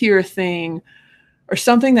volunteer thing or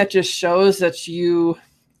something that just shows that you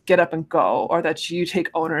get up and go or that you take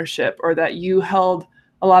ownership or that you held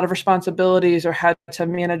a lot of responsibilities or had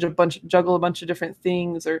to juggle a bunch of different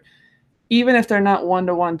things. Or even if they're not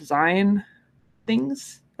one-to-one design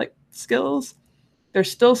things like skills,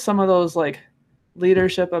 there's still some of those like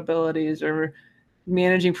leadership abilities or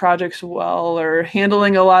managing projects well or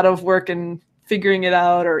handling a lot of work and figuring it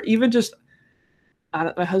out, or even just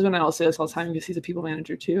my husband and I will say this all the time because he's a people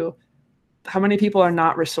manager too. How many people are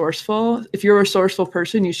not resourceful? If you're a resourceful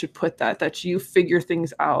person, you should put that you figure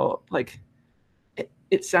things out. Like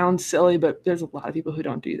it sounds silly, but there's a lot of people who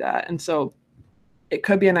don't do that. And so it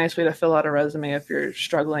could be a nice way to fill out a resume if you're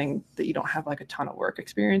struggling that you don't have like a ton of work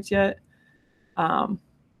experience yet. And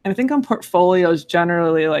I think on portfolios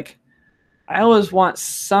generally, like I always want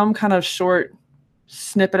some kind of short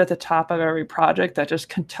snippet at the top of every project that just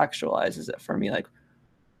contextualizes it for me. Like,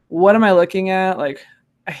 what am I looking at? Like,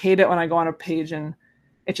 I hate it when I go on a page and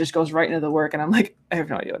it just goes right into the work and I'm like, I have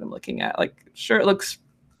no idea what I'm looking at. Like, sure, it looks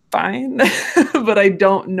fine, but I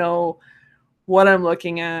don't know what I'm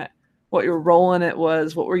looking at, what your role in it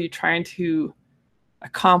was, what were you trying to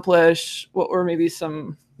accomplish, what were maybe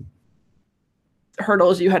some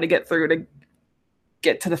hurdles you had to get through to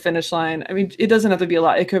get to the finish line. I mean, it doesn't have to be a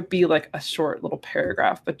lot. It could be like a short little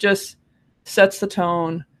paragraph, but just sets the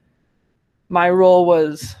tone. My role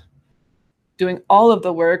was doing all of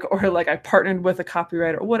the work, or like I partnered with a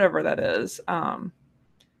copywriter or whatever that is.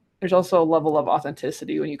 There's also a level of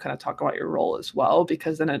authenticity when you kind of talk about your role as well,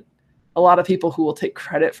 because then a lot of people who will take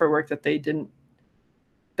credit for work that they didn't,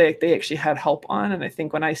 they actually had help on. And I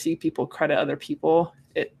think when I see people credit other people,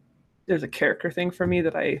 there's a character thing for me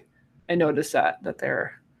that I notice that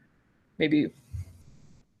they're maybe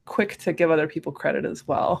quick to give other people credit as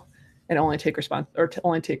well and only take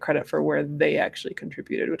credit for where they actually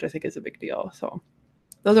contributed, which I think is a big deal. So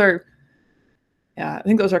I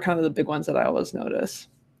think those are kind of the big ones that I always notice.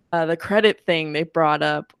 The credit thing they brought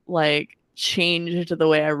up, like changed the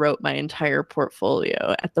way I wrote my entire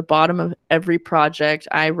portfolio. At the bottom of every project,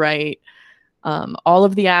 I write all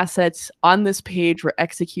of the assets on this page were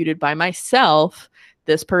executed by myself.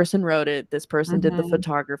 This person wrote it. This person did the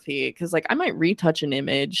photography. Because like I might retouch an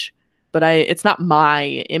image, but it's not my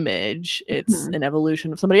image. It's an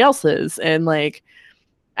evolution of somebody else's. And like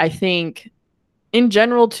I think in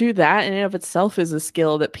general too, that in and of itself is a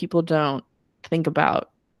skill that people don't think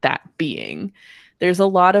about that being. There's a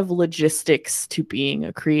lot of logistics to being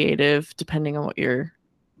a creative, depending on what your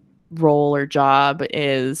role or job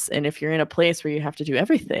is. And if you're in a place where you have to do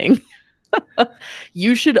everything,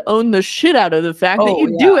 you should own the shit out of the fact that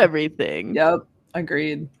you do everything. Yep.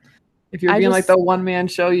 Agreed. If you're being like the one-man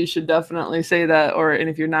show, you should definitely say that. And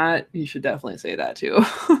if you're not, you should definitely say that too.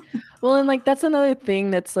 Well, and like that's another thing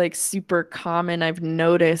that's like super common. I've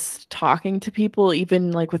noticed talking to people,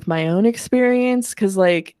 even like with my own experience, because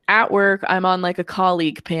like at work, I'm on like a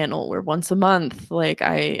colleague panel where once a month, like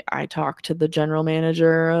I talk to the general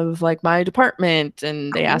manager of like my department,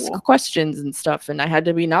 and they ask questions and stuff. And I had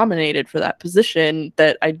to be nominated for that position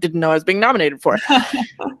that I didn't know I was being nominated for.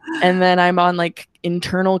 And then I'm on like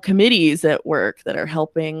internal committees at work that are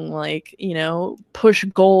helping like, you know, push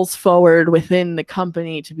goals forward within the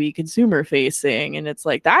company to be consumer facing. And it's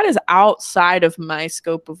like, that is outside of my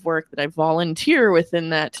scope of work that I volunteer within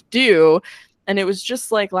that to do. And it was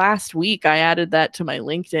just like last week I added that to my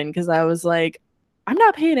LinkedIn because I was like, I'm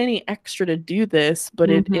not paid any extra to do this,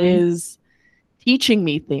 but it is teaching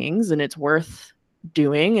me things and it's worth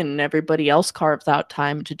doing, and everybody else carves out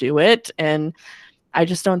time to do it. And I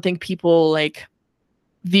just don't think people like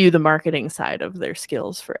view the marketing side of their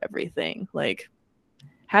skills for everything. Like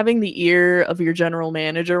having the ear of your general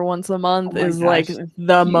manager once a month is like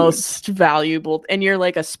the most valuable. And you're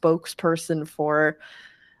like a spokesperson for,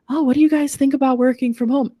 oh, what do you guys think about working from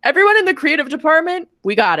home? Everyone in the creative department,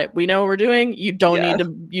 we got it. We know what we're doing. You don't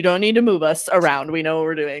need to move us around. We know what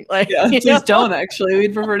we're doing. Like, please don't. Actually,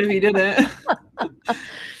 we'd prefer it if you didn't.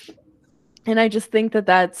 And I just think that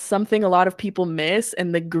that's something a lot of people miss.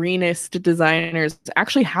 And the greenest designers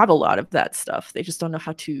actually have a lot of that stuff. They just don't know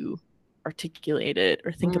how to articulate it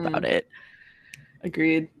or think about it.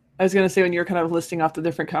 Agreed. I was going to say, when you're kind of listing off the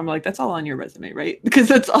different, I'm like, that's all on your resume, right? Because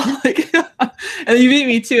that's all like, and you beat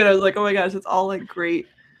me too. And I was like, oh my gosh, it's all like great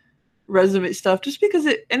resume stuff. Just because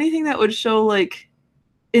anything that would show like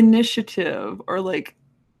initiative or like,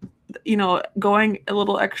 you know, going a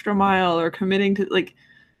little extra mile or committing to like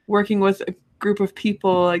working with a group of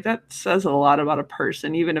people, like that says a lot about a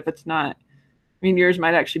person, even if it's not, I mean, yours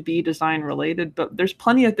might actually be design related, but there's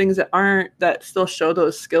plenty of things that aren't, that still show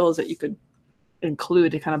those skills that you could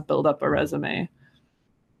include to kind of build up a resume.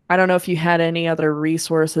 I don't know if you had any other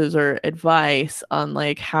resources or advice on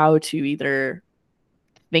like how to either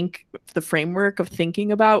think the framework of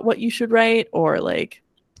thinking about what you should write, or like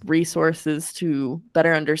resources to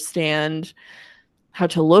better understand how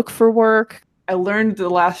to look for work. I learned the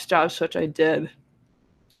last job switch I did,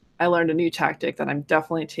 I learned a new tactic that I'm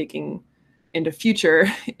definitely taking into future,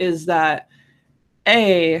 is that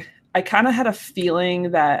I kind of had a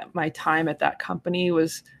feeling that my time at that company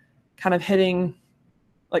was kind of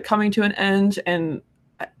coming to an end. And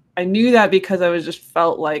I knew that because I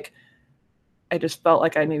felt like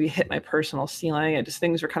I maybe hit my personal ceiling.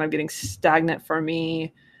 Things were kind of getting stagnant for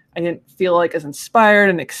me. I didn't feel like as inspired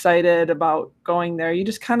and excited about going there. It's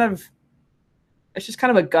just kind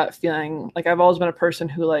of a gut feeling. Like I've always been a person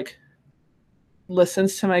who like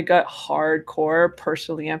listens to my gut hardcore,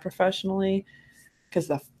 personally and professionally, because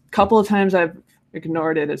the couple of times I've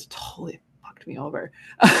ignored it, it's totally fucked me over.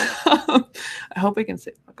 I hope I can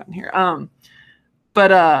say fuck on here.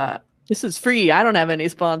 But this is free. I don't have any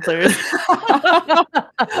sponsors.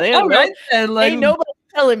 All right, and like, ain't nobody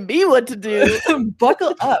telling me what to do.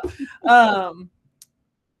 Buckle up.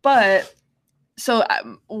 But so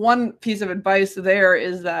one piece of advice there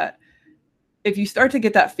is that if you start to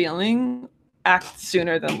get that feeling, act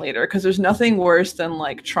sooner than later, because there's nothing worse than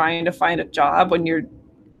like trying to find a job when you're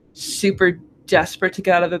super desperate to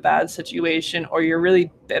get out of a bad situation, or you're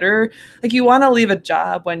really bitter. Like you want to leave a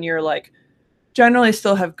job when you're like generally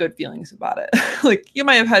still have good feelings about it. Like you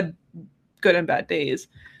might have had good and bad days,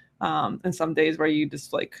 and some days where you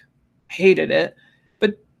just like hated it,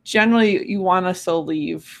 but generally you want to still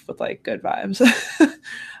leave with like good vibes.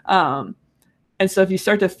 And so if you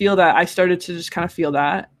start to feel that, I started to just kind of feel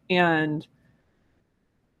that. And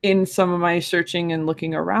in some of my searching and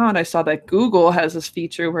looking around, I saw that Google has this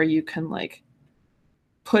feature where you can like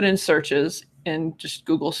put in searches in just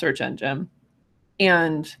Google search engine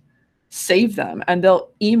and save them, and they'll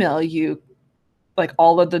email you like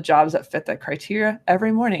all of the jobs that fit that criteria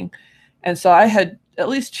every morning. And so I had at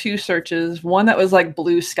least 2 searches. One that was like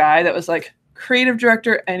blue sky, that was like creative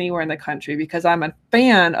director anywhere in the country, because I'm a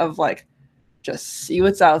fan of like, just see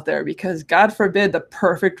what's out there, because God forbid the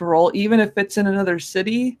perfect role, even if it's in another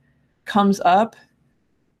city, comes up,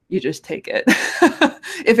 you just take it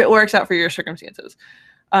if it works out for your circumstances.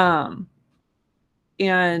 And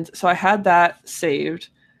so I had that saved.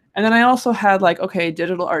 And then I also had like, okay,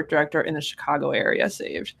 digital art director in the Chicago area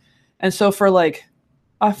saved. And so for like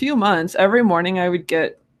a few months, every morning I would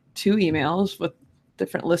get 2 emails with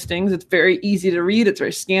different listings. It's very easy to read. It's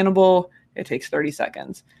very scannable. It takes 30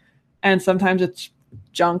 seconds. And sometimes it's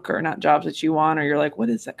junk or not jobs that you want, or you're like, what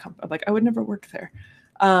is that company? Like, I would never work there.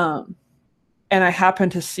 And I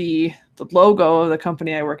happened to see the logo of the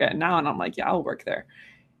company I work at now, and I'm like, yeah, I'll work there.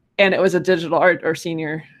 And it was a digital art or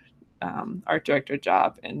senior art director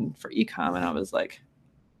job and for ecom. And I was like,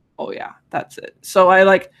 oh yeah, that's it. So I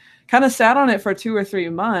like kind of sat on it for 2 or 3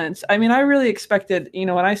 months. I mean, I really expected, when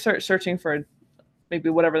I start searching for maybe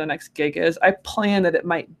whatever the next gig is, I plan that it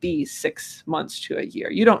might be 6 months to a year.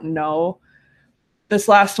 You don't know. This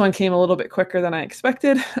last one came a little bit quicker than I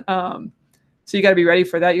expected. So you got to be ready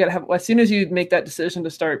for that. You got to have, as soon as you make that decision to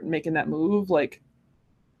start making that move, like,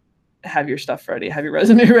 have your stuff ready, have your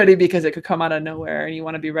resume ready, because it could come out of nowhere and you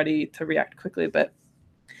want to be ready to react quickly. But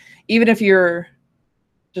even if you're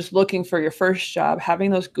just looking for your first job, having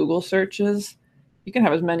those Google searches, you can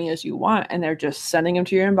have as many as you want, and they're just sending them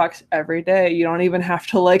to your inbox every day. You don't even have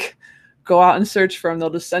to like go out and search for them. They'll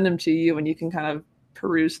just send them to you and you can kind of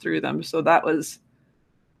peruse through them. So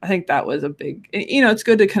I think that was a big, it's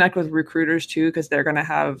good to connect with recruiters too, because they're going to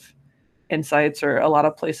have insights, or a lot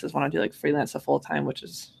of places want to do like freelance to full time, which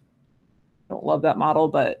is, I don't love that model,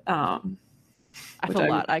 but I have a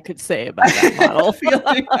lot I could say about that model.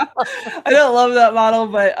 I don't love that model,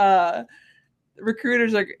 but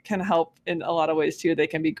recruiters can help in a lot of ways too. They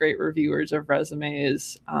can be great reviewers of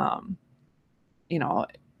resumes. I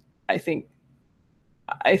think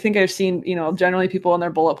I've seen, generally people in their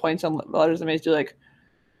bullet points on resumes do like,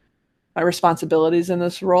 my responsibilities in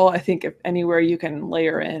this role. I think if anywhere you can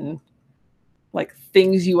layer in like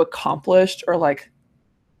things you accomplished, or like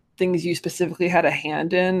things you specifically had a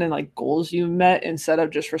hand in, and like goals you met instead of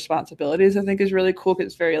just responsibilities, I think is really cool, because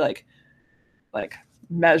it's very like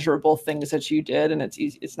measurable things that you did, and it's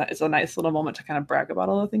easy. It's a nice little moment to kind of brag about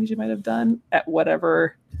all the things you might have done at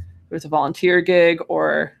whatever, it was a volunteer gig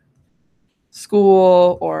or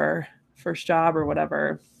school or first job or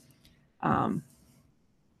whatever.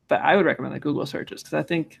 But I would recommend the Google searches, because I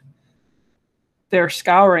think they're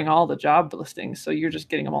scouring all the job listings, so you're just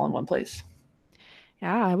getting them all in one place.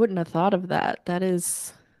 Yeah, I wouldn't have thought of that. That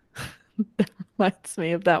reminds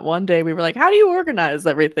me of that one day we were like, how do you organize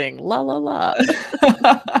everything? La la la.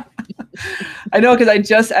 I know, because I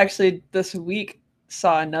just actually this week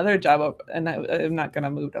saw another job, and I'm not going to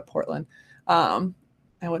move to Portland. I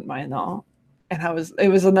wouldn't mind though. And it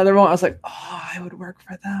was another one. I was like, oh, I would work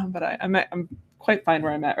for them, but I'm quite fine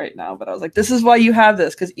where I'm at right now. But I was like, this is why you have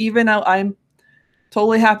this, because even though I'm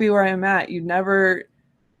totally happy where I'm at, you never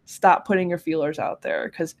stop putting your feelers out there,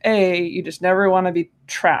 because you just never want to be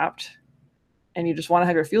trapped, and you just want to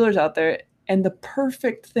have your feelers out there, and the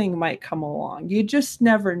perfect thing might come along. You just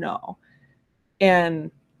never know. And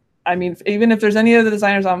I mean, even if there's any of the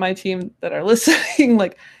designers on my team that are listening,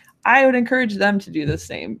 like, I would encourage them to do the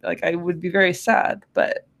same. Like, I would be very sad,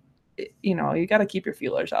 but you got to keep your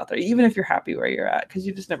feelers out there, even if you're happy where you're at, because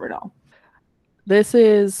you just never know. This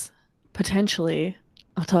is potentially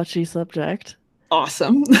a touchy subject.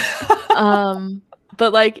 Awesome.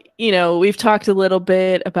 But like, we've talked a little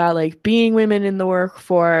bit about like being women in the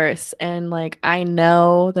workforce, and like, I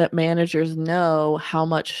know that managers know how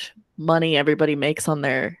much money everybody makes on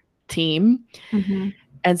their team. Mm-hmm.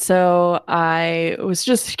 And so I was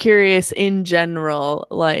just curious in general,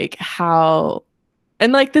 like how,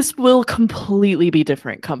 and like this will completely be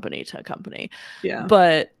different company to company,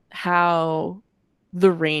 but how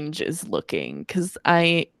the range is looking. Because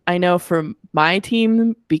I know for my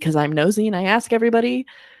team, because I'm nosy and I ask everybody,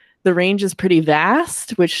 the range is pretty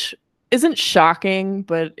vast, which isn't shocking,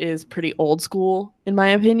 but is pretty old school in my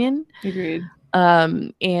opinion. Agreed.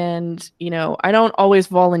 And I don't always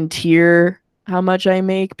volunteer how much I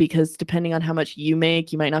make, because depending on how much you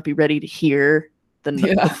make, you might not be ready to hear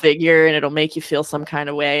the figure, and it'll make you feel some kind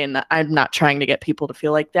of way. And I'm not trying to get people to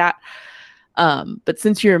feel like that. But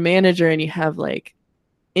since you're a manager and you have like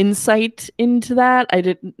insight into that, I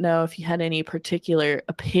didn't know if you had any particular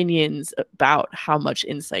opinions about how much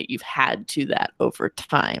insight you've had to that over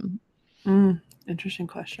time. Interesting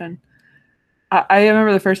question. I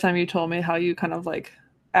remember the first time you told me how you kind of like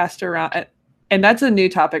asked around And that's a new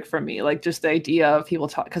topic for me, like just the idea of people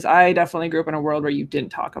talk, because I definitely grew up in a world where you didn't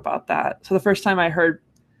talk about that. So the first time I heard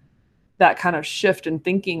that kind of shift in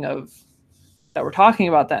thinking of that we're talking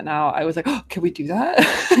about that now, I was like, oh, can we do that?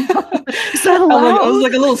 Is that allowed? I was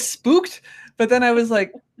like a little spooked, but then I was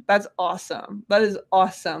like, that's awesome. That is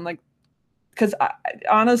awesome. Like, because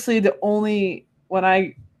honestly, when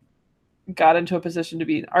I got into a position to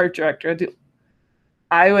be an art director,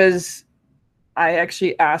 I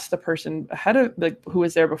actually asked the person ahead of, like, who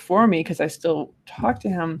was there before me, because I still talked to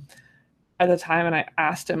him at the time, and I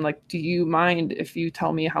asked him, like, do you mind if you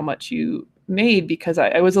tell me how much you made? Because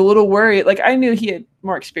I was a little worried. Like, I knew he had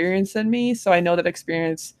more experience than me, so I know that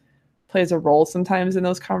experience plays a role sometimes in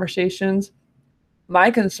those conversations. My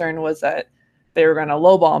concern was that they were going to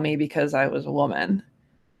lowball me because I was a woman.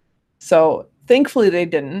 So thankfully they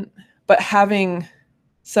didn't, but having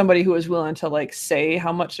somebody who was willing to like say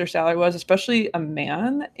how much their salary was, especially a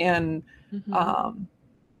man, and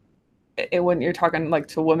when you're talking like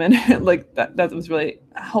to women, like that was really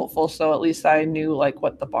helpful. So at least I knew like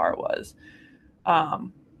what the bar was.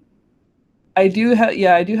 I do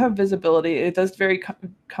have visibility. It does vary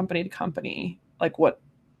company to company, like what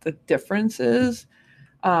the difference is.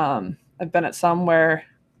 I've been at some where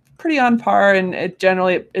pretty on par, and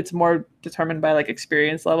it's more determined by like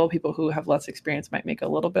experience level. People who have less experience might make a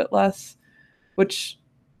little bit less, which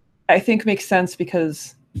I think makes sense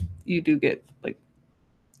because you do get like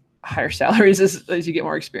higher salaries as you get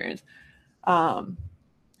more experience.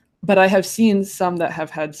 But I have seen some that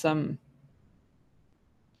have had some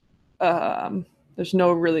there's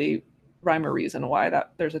no really rhyme or reason why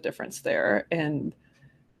that there's a difference there, and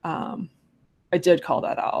I did call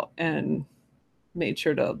that out and made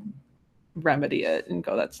sure to remedy it and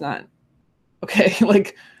go, that's not okay.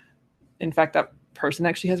 Like, in fact, that person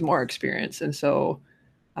actually has more experience, and so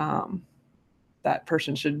that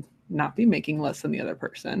person should not be making less than the other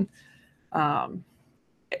person.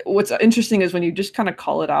 What's interesting is when you just kind of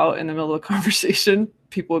call it out in the middle of a conversation,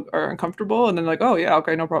 people are uncomfortable, and then like, oh yeah,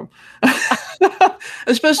 okay, no problem.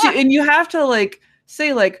 Especially, and you have to like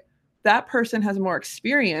say like, that person has more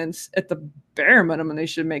experience. At the bare minimum, they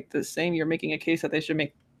should make the same. You're making a case that they should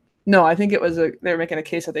make. No, I think they're making a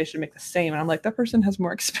case that they should make the same. And I'm like, that person has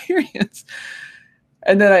more experience.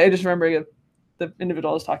 And then I just remember the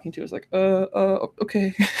individual I was talking to was like,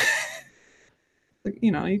 okay. Like,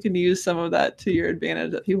 you know, you can use some of that to your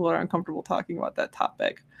advantage, that people are uncomfortable talking about that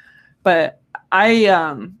topic. But I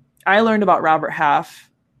learned about Robert Half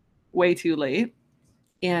way too late.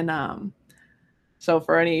 And so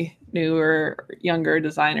for any newer, younger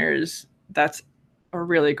designers, that's a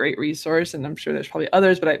really great resource. And I'm sure there's probably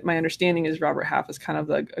others, but my understanding is Robert Half is kind of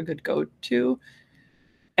a good go-to.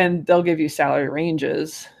 And they'll give you salary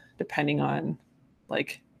ranges depending on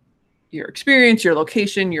like your experience, your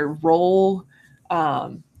location, your role.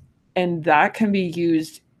 And that can be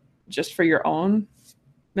used just for your own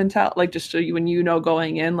mentality, like just so when you know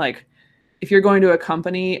going in, like if you're going to a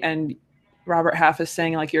company and Robert Half is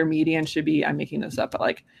saying like your median should be, I'm making this up, but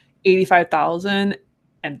like 85,000,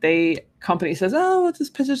 and company says, oh, this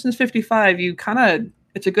position is 55,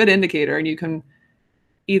 it's a good indicator, and you can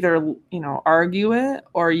either, argue it,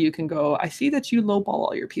 or you can go, I see that you lowball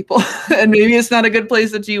all your people. And maybe it's not a good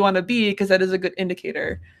place that you want to be, because that is a good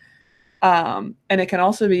indicator. And it can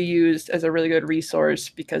also be used as a really good resource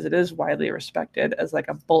because it is widely respected as like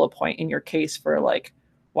a bullet point in your case for like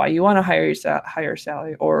why you want to higher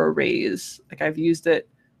salary or a raise. Like I've used it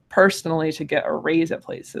personally to get a raise at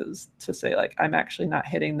places, to say like, I'm actually not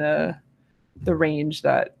hitting the range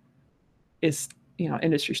that is,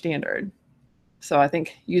 industry standard. So I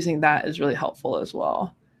think using that is really helpful as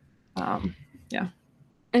well. Yeah.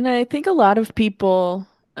 And I think a lot of people,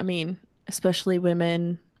 I mean, especially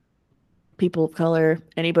women, people of color,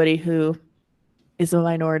 anybody who is a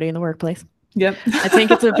minority in the workplace. Yep. I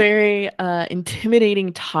think it's a very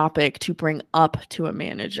intimidating topic to bring up to a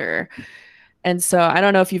manager. And so I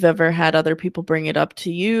don't know if you've ever had other people bring it up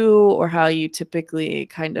to you, or how you typically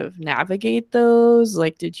kind of navigate those.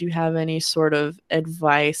 Like, did you have any sort of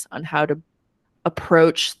advice on how to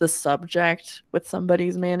approach the subject with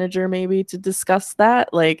somebody's manager, maybe to discuss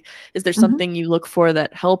that? Like, is there something you look for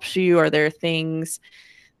that helps you? Are there things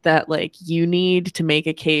that like you need to make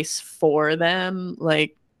a case for them?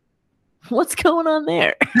 Like, what's going on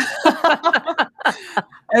there?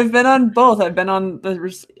 I've been on both. I've been on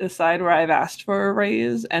the side where I've asked for a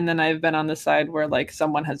raise, and then I've been on the side where like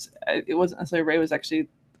someone it wasn't necessarily a raise, it was actually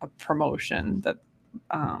a promotion that,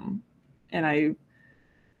 and I,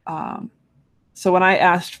 so when I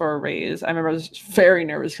asked for a raise, I remember I was very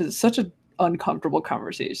nervous because it's such an uncomfortable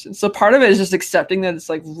conversation. So part of it is just accepting that it's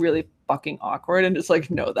like really fucking awkward, and just like,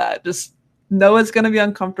 know that, just know it's going to be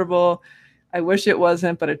uncomfortable. I wish it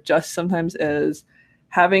wasn't, but it just sometimes is.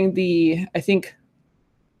 Having I think,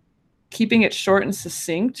 keeping it short and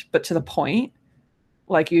succinct, but to the point.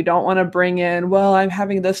 Like, you don't want to bring in, well, I'm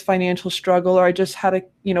having this financial struggle, or I just had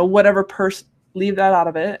whatever person, leave that out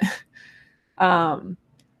of it.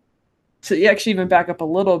 To actually even back up a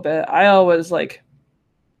little bit, I always like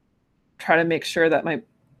try to make sure that my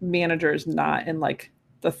manager is not in like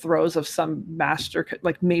the throes of some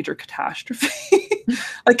major catastrophe.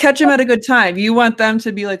 Like, catch them at a good time. You want them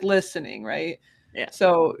to be like listening, right? Yeah.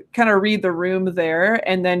 So kind of read the room there,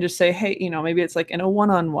 and then just say, hey, maybe it's like in a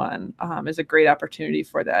one-on-one is a great opportunity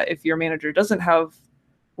for that. If your manager doesn't have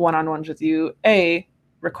one-on-ones with you, A,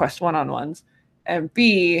 request one-on-ones, and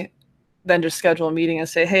B, then just schedule a meeting and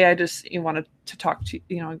say, hey, I just wanted to talk to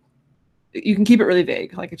you. You can keep it really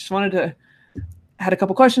vague. Like, I just had a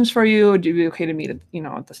couple questions for you. Would you be okay to meet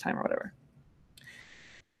at this time or whatever?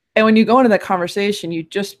 And when you go into that conversation, you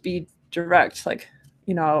just be direct. Like,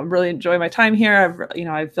 really enjoy my time here.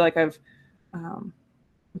 I feel like I'm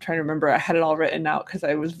trying to remember. I had it all written out because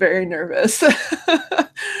I was very nervous.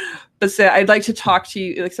 But say, I'd like to talk to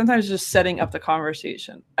you. Like, sometimes just setting up the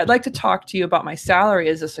conversation. I'd like to talk to you about my salary.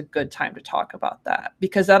 Is this a good time to talk about that?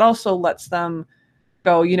 Because that also lets them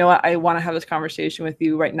go, you know what, I want to have this conversation with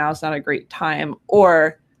you right now. It's not a great time.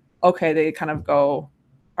 Or, okay, they kind of go,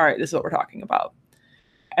 all right, this is what we're talking about.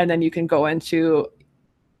 And then you can go into,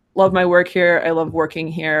 love my work here. I love working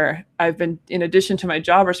here. I've been, in addition to my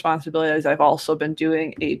job responsibilities, I've also been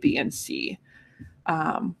doing A, B, and C.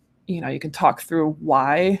 You can talk through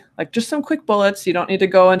why, like just some quick bullets. You don't need to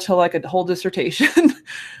go into like a whole dissertation.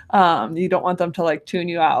 You don't want them to like tune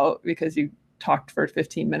you out because you talked for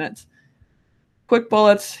 15 minutes. Quick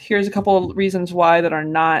bullets. Here's a couple of reasons why that are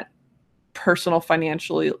not personal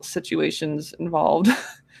financial situations involved.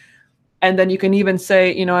 And then you can even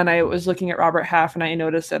say, and I was looking at Robert Half and I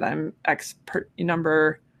noticed that I'm X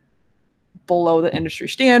number below the industry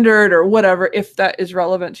standard or whatever, if that is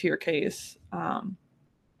relevant to your case.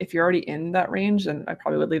 If you're already in that range, then I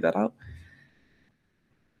probably would leave that out.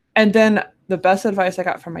 And then the best advice I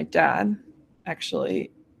got from my dad,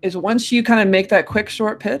 actually, is once you kind of make that quick,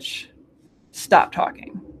 short pitch, stop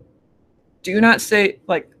talking. Do not say,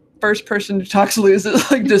 like, first person who talks loses.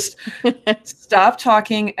 Like, just stop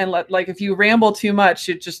talking and if you ramble too much,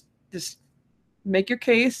 you just make your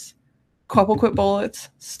case, couple quick bullets,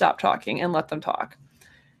 stop talking and let them talk.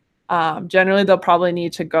 Generally, they'll probably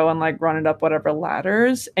need to go and like run it up whatever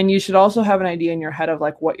ladders. And you should also have an idea in your head of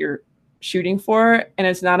like what you're shooting for. And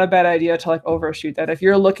it's not a bad idea to like overshoot that. If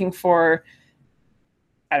you're looking for,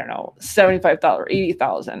 I don't know, $75,000,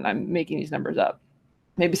 $80,000, I'm making these numbers up,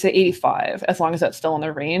 maybe say 85, as long as that's still in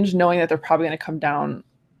their range, knowing that they're probably going to come down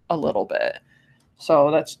a little bit.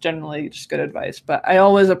 So that's generally just good advice. But I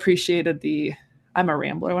always appreciated I'm a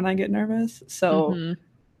rambler when I get nervous. So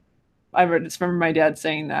I just remember my dad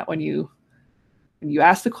saying that when you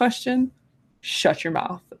ask the question, shut your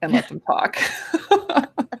mouth and let them talk.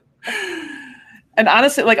 And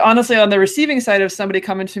honestly, on the receiving side of somebody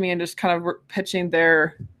coming to me and just kind of pitching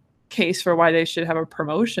their case for why they should have a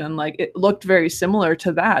promotion, like, it looked very similar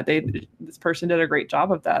to that. This person did a great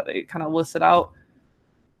job of that. They kind of listed out,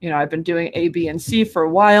 I've been doing A, B, and C for a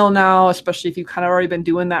while now, especially if you've kind of already been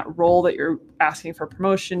doing that role that you're asking for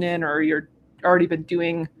promotion in, or you're already been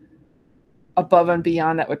doing above and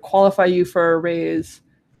beyond that would qualify you for a raise.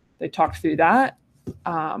 They talked through that.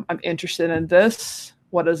 I'm interested in this.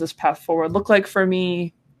 What does this path forward look like for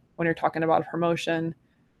me when you're talking about a promotion?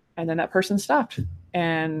 And then that person stopped.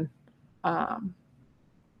 And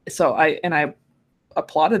so I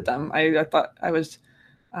applauded them. I thought I was,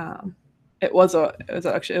 it was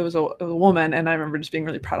a woman. And I remember just being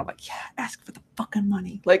really proud. I'm like, yeah, ask for the fucking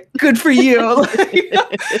money. Like, good for you.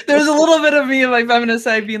 Like, there's a little bit of me on my feminist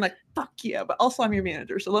side being like, fuck yeah, but also I'm your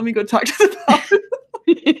manager. So let me go talk to the boss.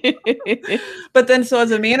 But then, so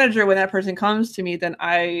as a manager, when that person comes to me, then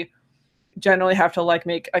I generally have to like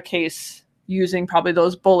make a case using probably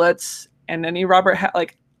those bullets and any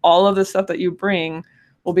like all of the stuff that you bring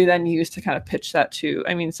will be then used to kind of pitch that to.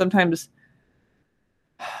 I mean, sometimes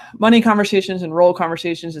money conversations and role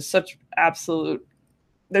conversations is such absolute,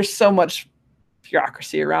 there's so much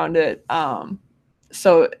bureaucracy around it.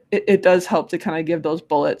 So it does help to kind of give those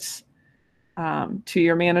bullets to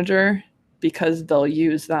your manager, because they'll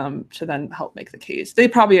use them to then help make the case. They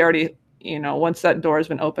probably already, once that door has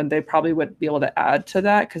been opened, they probably would be able to add to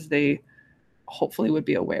that, because they hopefully would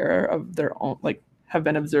be aware of their own, like, have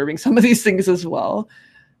been observing some of these things as well.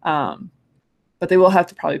 But they will have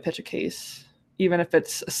to probably pitch a case, even if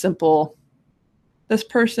it's a simple, this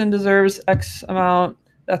person deserves X amount,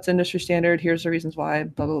 that's industry standard, here's the reasons why,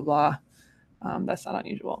 blah, blah, blah. That's not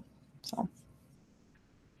unusual. So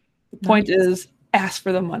the Nice. point is, ask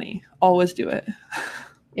for the money. Always do it.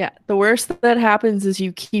 Yeah. The worst that happens is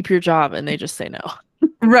you keep your job and they just say no,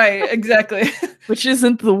 Right, exactly. which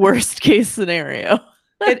isn't the worst case scenario.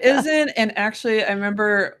 It isn't. And actually, I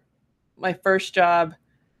remember my first job,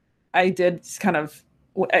 I did kind of,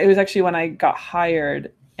 it was actually when I got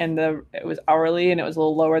hired, and it was hourly and it was a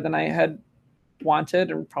little lower than I had wanted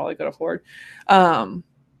and probably could afford. Um,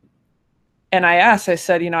 and I asked, I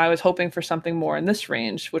said, I was hoping for something more in this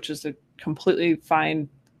range, which is a completely fine,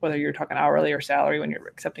 whether you're talking hourly or salary when you're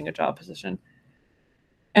accepting a job position.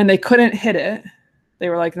 And they couldn't hit it. They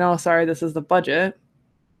were like, no, sorry, this is the budget.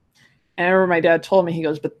 And I remember my dad told me, he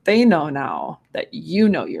goes, but they know now that you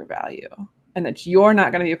know your value and that you're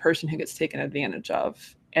not going to be a person who gets taken advantage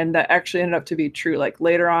of. And that actually ended up to be true. Like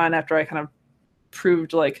later on, after I kind of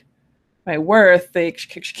proved like my worth, they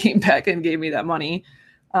came back and gave me that money.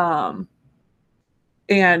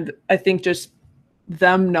 And I think just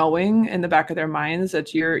them knowing in the back of their minds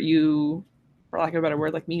that you, for lack of a better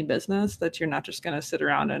word, like mean business, that you're not just going to sit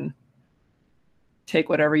around and take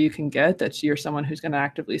whatever you can get, that you're someone who's going to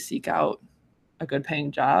actively seek out a good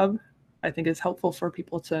paying job, I think is helpful for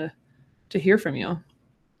people to hear from you.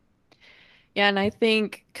 Yeah, and I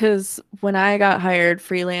think because when I got hired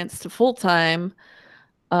freelance to full time,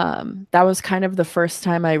 that was kind of the first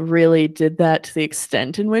time I really did that to the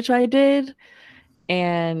extent in which I did.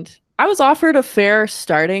 And I was offered a fair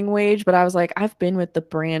starting wage, but I was like, I've been with the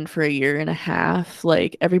brand for a year and a half.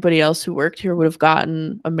 Like everybody else who worked here would have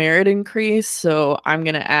gotten a merit increase. So I'm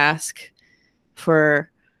going to ask for,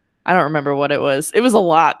 I don't remember what it was. It was a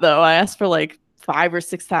lot though. I asked for like five or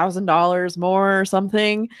 $6,000 more or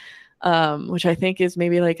something, which I think is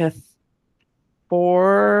maybe like a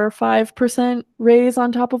 4 or 5% raise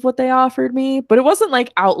on top of what they offered me. But it wasn't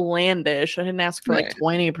like outlandish. I didn't ask for like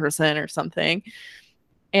Right. 20% or something.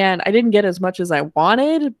 And I didn't get as much as I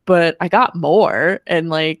wanted, but I got more. And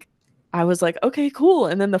like, I was like, okay, cool.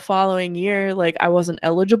 And then the following year, like, I wasn't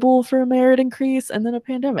eligible for a merit increase. And then a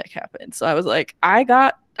pandemic happened. So I was like, I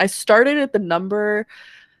started at the number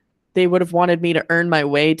they would have wanted me to earn my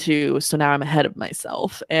way to. So now I'm ahead of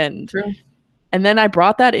myself. True. And then I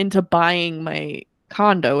brought that into buying my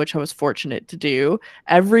condo, which I was fortunate to do.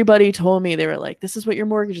 Everybody told me, they were like, this is what your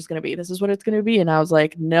mortgage is going to be. This is what it's going to be. And I was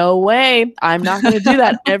like, no way. I'm not going to do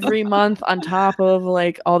that every month on top of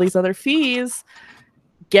like all these other fees.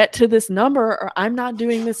 Get to this number or I'm not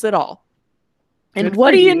doing this at all. And Good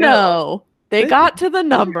what for do you you. know? They got to the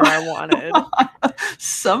number I wanted.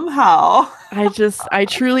 Somehow. I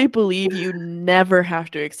truly believe you never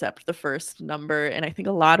have to accept the first number. And I think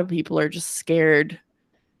a lot of people are just scared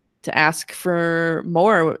to ask for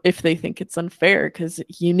more if they think it's unfair because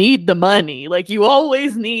you need the money. Like you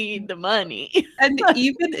always need the money. And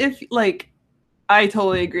even if like, I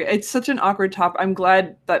totally agree. It's such an awkward topic. I'm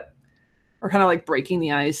glad that we're kind of like breaking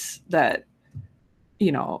the ice that,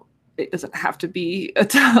 it doesn't have to be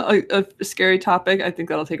a scary topic. I think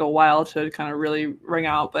that'll take a while to kind of really ring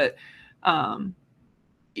out. But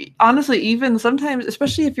honestly, even sometimes,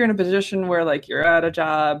 especially if you're in a position where like you're at a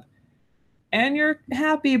job and you're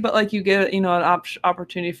happy, but like you get, an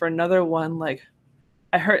opportunity for another one. Like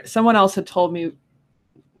I heard someone else had told me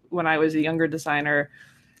when I was a younger designer,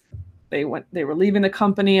 they were leaving the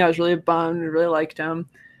company. I was really bummed, really liked him.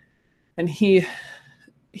 And he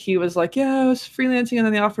was like, yeah, I was freelancing and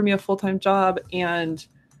then they offered me a full-time job. And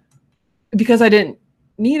because I didn't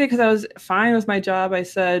need it, because I was fine with my job, I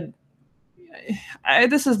said,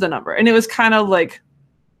 this is the number. And it was kind of like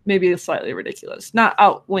maybe slightly ridiculous, not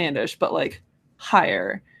outlandish, but like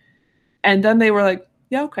higher. And then they were like,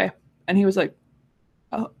 yeah, okay. And he was like,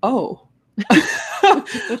 oh.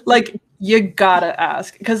 Like you gotta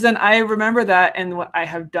ask. Because then I remember that, and what I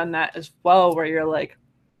have done that as well, where you're like,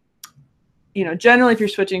 generally if you're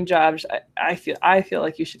switching jobs, I feel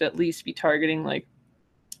like you should at least be targeting like,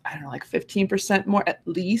 I don't know, like 15% more at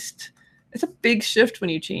least. It's a big shift when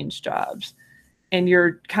you change jobs. And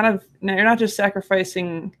you're not just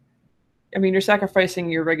sacrificing, you're sacrificing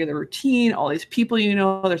your regular routine, all these people,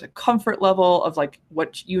 there's a comfort level of like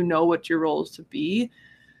what your role is to be.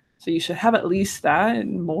 So you should have at least that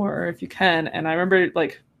and more if you can. And I remember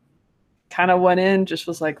like kind of went in, just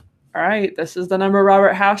was like, all right, this is the number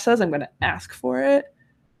Robert Half says. I'm going to ask for it.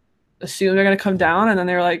 Assume they're going to come down. And then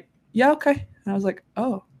they were like, yeah, okay. And I was like,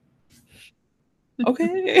 oh,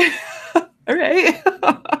 okay. All right.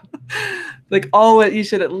 Like you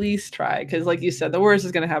should at least try. Cause like you said, the worst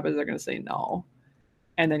is going to happen is they're going to say no.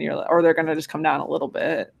 And then or they're going to just come down a little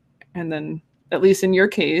bit. And then at least in your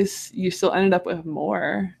case, you still ended up with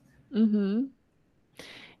more. Mm-hmm.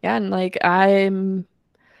 Yeah. And like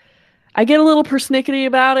I get a little persnickety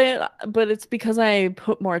about it, but it's because I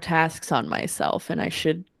put more tasks on myself and I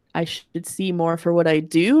should see more for what I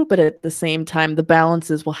do, but at the same time the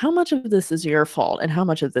balance is, well, how much of this is your fault and how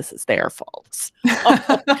much of this is their fault?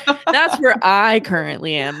 So that's where I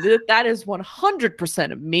currently am. That is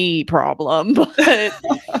 100% a me problem, but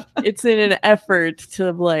it's in an effort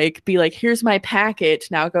to like be like, here's my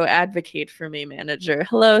package, now go advocate for me, manager.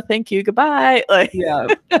 Hello, thank you, goodbye. Like Yeah,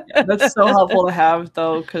 yeah, that's so helpful to have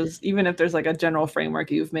though, because even if there's like a general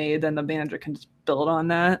framework you've made, then the manager can just build on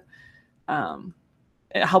that. Um,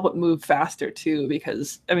 and help it move faster too,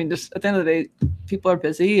 because I mean, just at the end of the day, people are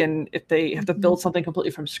busy, and if they have to build something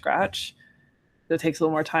completely from scratch, that takes a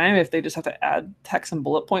little more time. If they just have to add text and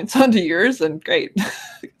bullet points onto yours, then great,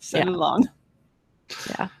 send yeah, it along.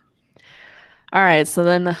 yeah. All right, so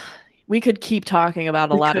then we could keep talking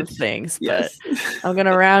about a We lot could, of things, but yes. I'm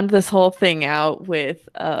gonna round this whole thing out with,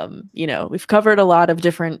 we've covered a lot of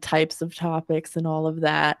different types of topics and all of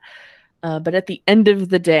that. But at the end of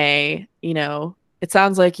the day, it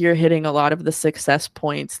sounds like you're hitting a lot of the success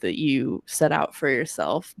points that you set out for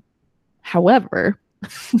yourself. However,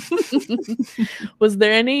 was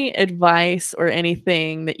there any advice or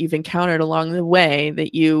anything that you've encountered along the way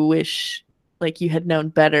that you wish like you had known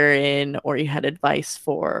better in, or you had advice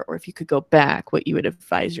for, or if you could go back, what you would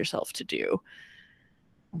advise yourself to do?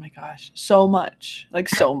 Oh my gosh, so much, like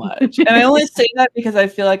so much. And I only say that because I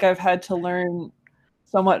feel like I've had to learn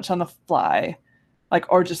so much on the fly, like,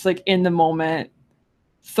 or just like in the moment,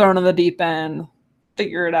 thrown in the deep end,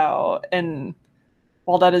 figure it out. And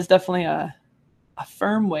while that is definitely a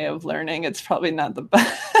firm way of learning, it's probably not the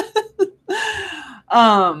best.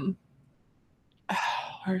 um,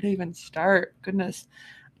 where to even start? Goodness.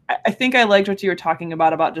 I think I liked what you were talking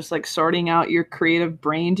about just like sorting out your creative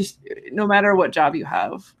brain, just no matter what job you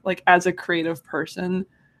have, like as a creative person,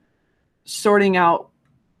 sorting out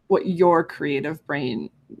what your creative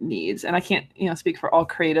brain needs. And I can't, speak for all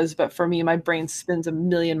creatives, but for me, my brain spins a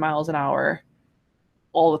million miles an hour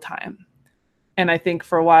all the time. And I think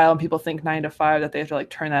for a while, people think 9 to 5 that they have to like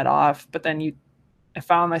turn that off. But then I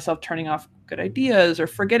found myself turning off good ideas or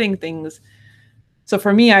forgetting things. So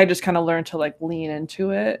for me, I just kind of learned to like lean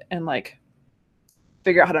into it and like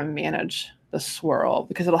figure out how to manage the swirl,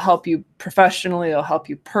 because it'll help you professionally, it'll help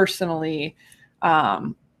you personally.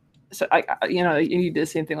 So you do the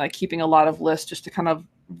same thing, like keeping a lot of lists just to kind of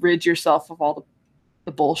rid yourself of all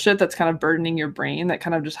the bullshit that's kind of burdening your brain, that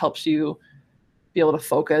kind of just helps you be able to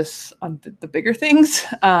focus on the bigger things.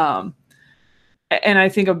 And I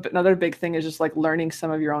think another big thing is just like learning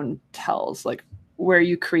some of your own tells, like where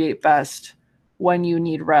you create best, when you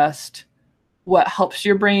need rest, what helps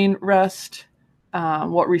your brain rest,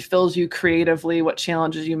 what refills you creatively, what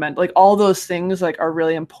challenges you meant, like all those things like are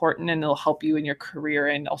really important, and it'll help you in your career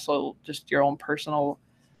and also just your own personal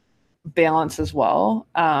balance as well.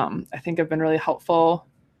 I think have been really helpful.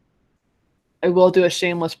 I will do a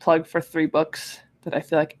shameless plug for 3 books that I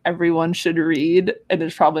feel like everyone should read, and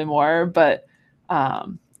there's probably more, but I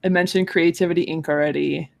mentioned Creativity Inc.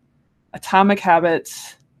 already, Atomic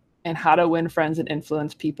Habits, and How to Win Friends and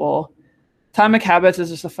Influence People. Atomic Habits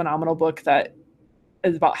is just a phenomenal book that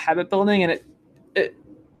is about habit building, and it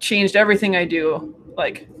changed everything I do,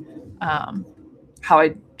 like how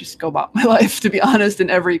I just go about my life, to be honest,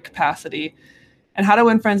 in every capacity. And How to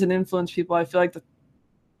Win Friends and Influence People, I feel like the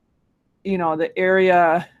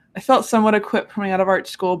area, I felt somewhat equipped coming out of art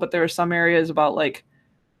school, but there were some areas about like,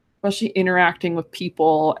 especially interacting with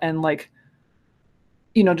people and like,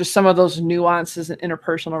 just some of those nuances and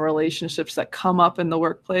interpersonal relationships that come up in the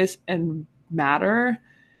workplace and matter.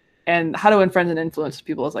 And How to Win Friends and Influence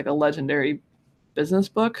People is like a legendary business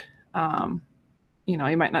book. You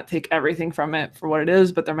might not take everything from it for what it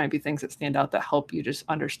is, but there might be things that stand out that help you just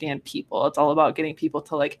understand people. It's all about getting people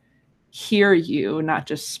to like hear you, not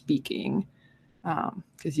just speaking.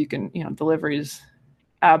 Because you can, delivery is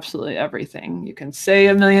absolutely everything. You can say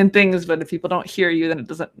a million things, but if people don't hear you, then it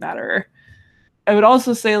doesn't matter. I would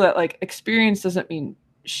also say that like experience doesn't mean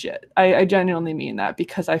shit. I genuinely mean that,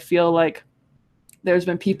 because I feel like there's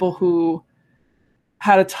been people who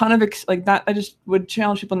had a ton of not. I just would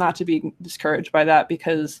challenge people not to be discouraged by that,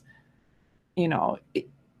 because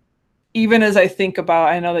even as I think about,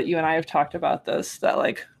 I know that you and I have talked about this, that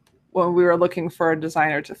like when we were looking for a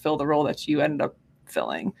designer to fill the role that you ended up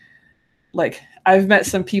filling, like I've met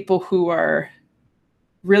some people who are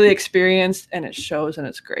really experienced and it shows and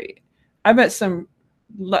it's great. I've met some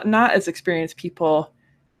not as experienced people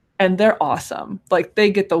and they're awesome. Like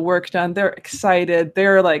they get the work done. They're excited.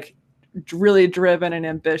 They're like really driven and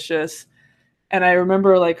ambitious. And I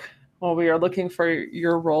remember like when we were looking for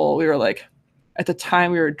your role, we were like, at the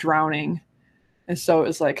time we were drowning. And so it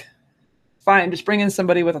was like, fine, just bring in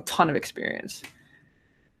somebody with a ton of experience.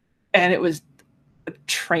 And it was a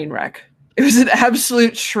train wreck. It was an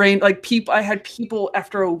absolute train. Like I had people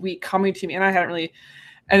after a week coming to me, and I hadn't really,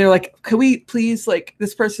 and they're like, could we please, like,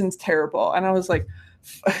 this person's terrible. And I was like,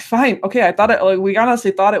 fine. Okay. I thought we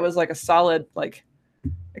honestly thought it was like a solid, like,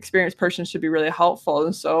 experienced person should be really helpful.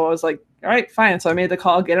 And so I was like, all right, fine. So I made the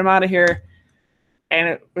call, get him out of here. And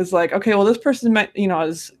it was like, okay, well, this person might,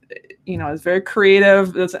 is very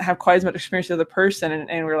creative, doesn't have quite as much experience as the person.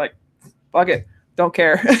 And we're like, fuck it. Don't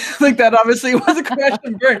care. Like, that obviously was a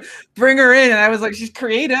question. Bring her in. And I was like, she's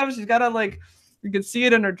creative. She's got to, like, you could see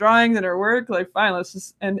it in her drawings and her work. Like, fine, let's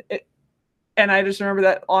just, and I just remember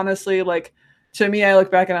that, honestly, like, to me, I look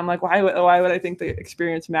back and I'm like, why would I think the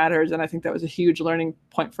experience matters? And I think that was a huge learning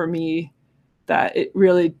point for me, that it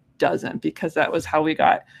really doesn't, because that was how we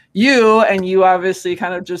got you. And you obviously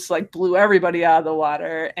kind of just, like, blew everybody out of the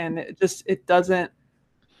water, and it doesn't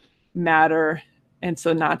matter. And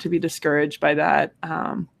so not to be discouraged by that.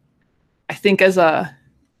 I think as a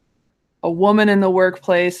woman in the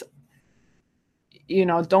workplace,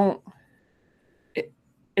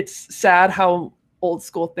 it's sad how old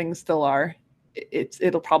school things still are.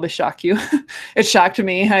 It'll probably shock you. It shocked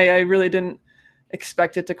me. I really didn't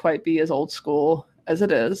expect it to quite be as old school as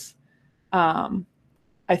it is.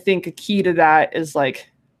 I think a key to that is, like,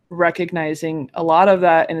 recognizing a lot of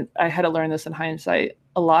that. And I had to learn this in hindsight.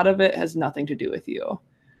 A lot of it has nothing to do with you.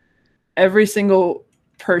 Every single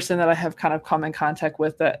person that I have kind of come in contact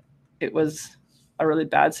with that it was a really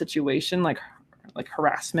bad situation, like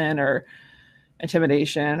harassment or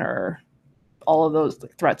intimidation or all of those,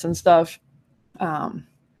 like, threats and stuff.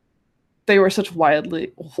 They were such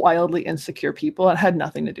wildly insecure people. It had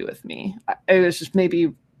nothing to do with me. It was just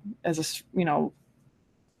maybe as a,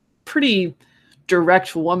 pretty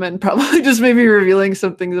direct woman, probably just maybe revealing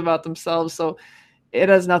some things about themselves. So it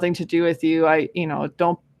has nothing to do with you.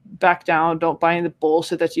 Don't back down. Don't buy into the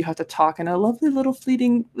bullshit that you have to talk in a lovely little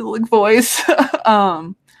fleeting little voice.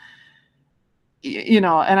 And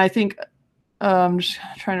I think, I'm just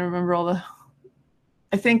trying to remember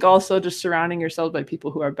I think also just surrounding yourself by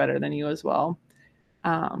people who are better than you as well.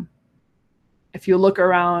 If you look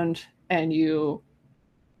around and you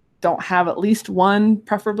don't have at least one,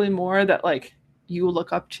 preferably more, that, like, you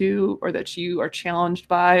look up to, or that you are challenged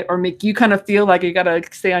by, or make you kind of feel like you got to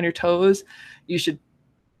stay on your toes, you should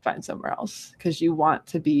find somewhere else. Because you want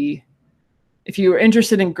to be, if you are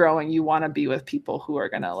interested in growing, you want to be with people who are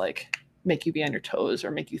going to, like, make you be on your toes,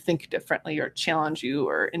 or make you think differently, or challenge you,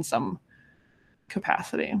 or in some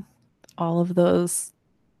capacity. All of those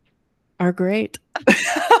are great.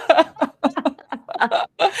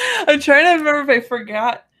 I'm trying to remember if I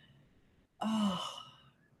forgot. Oh,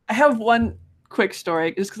 I have one quick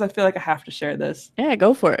story, just because I feel like I have to share this. Yeah,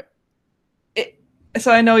 go for it.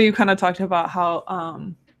 So I know you kind of talked about how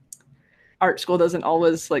art school doesn't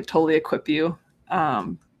always, like, totally equip you. I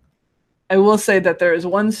will say that there is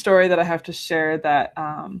one story that I have to share, that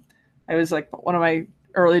I was, like, one of my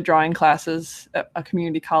early drawing classes at a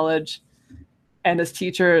community college, and his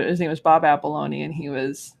teacher, his name was Bob Apolloni, and he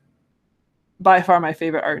was by far my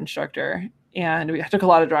favorite art instructor. And we took a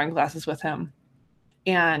lot of drawing classes with him.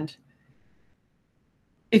 And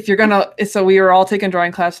so we were all taking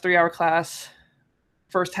drawing class, 3-hour class.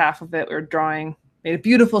 First half of it, we were drawing, made a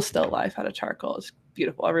beautiful still life out of charcoal. It's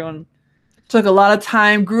beautiful. Everyone took a lot of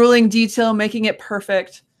time, grueling detail, making it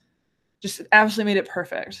perfect. Just absolutely made it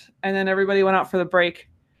perfect. And then everybody went out for the break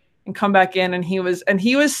and come back in, and he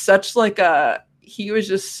was such, like, he was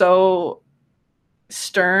just so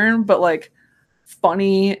stern, but, like,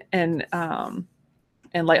 funny and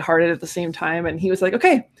lighthearted at the same time. And he was like,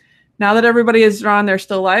 okay, now that everybody has drawn their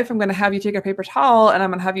still life, I'm going to have you take a paper towel, and I'm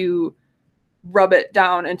going to have you rub it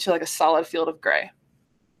down into, like, a solid field of gray.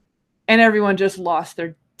 And everyone just lost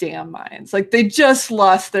their damn minds. Like, they just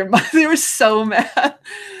lost their mind. They were so mad.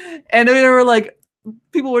 And they were like,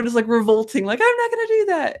 people were just, like, revolting, like, I'm not going to do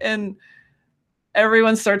that. And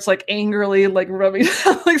everyone starts, like, angrily, like, rubbing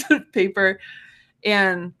down, like, the paper.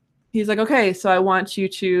 And he's like, okay, so I want you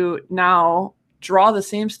to now draw the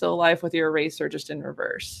same still life with your eraser, just in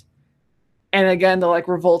reverse. And again, the, like,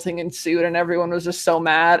 revolting ensued, and everyone was just so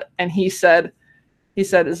mad. And he said,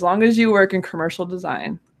 as long as you work in commercial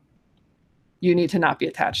design, you need to not be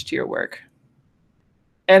attached to your work.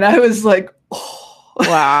 And I was like, oh.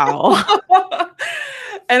 Wow.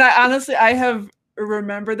 And I have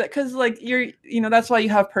remembered that, because, like, that's why you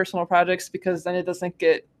have personal projects, because then it doesn't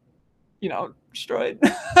get, destroyed.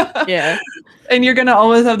 Yeah. And you're going to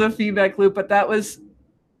always have the feedback loop, but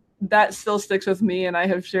that still sticks with me. And I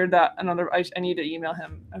have shared that I need to email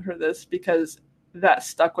him for this, because that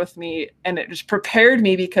stuck with me, and it just prepared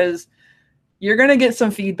me, because you're going to get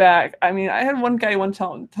some feedback. I mean, I had one guy one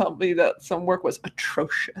time tell me that some work was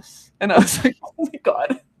atrocious. And I was like, oh my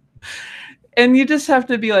God. And you just have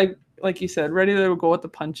to be like you said, ready to go with the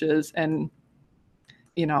punches and,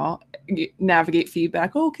 you know, navigate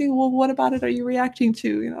feedback. Oh, okay, well, what about it are you reacting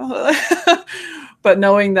to? You know, but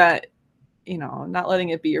knowing that, you know, not letting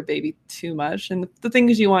it be your baby too much, and the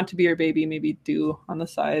things you want to be your baby, maybe do on the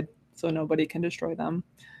side so nobody can destroy them.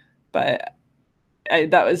 But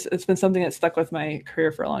it's been something that stuck with my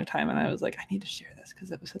career for a long time, and I was like, I need to share this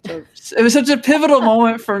because it was such a pivotal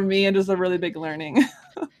moment for me and just a really big learning.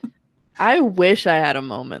 I wish I had a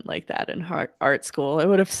moment like that in art school. It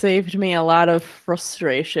would have saved me a lot of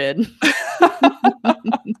frustration.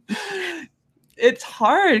 It's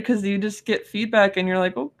hard because you just get feedback and you're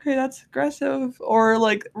like, okay, that's aggressive or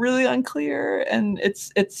like really unclear. And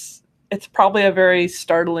it's probably a very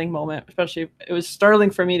startling moment, especially it was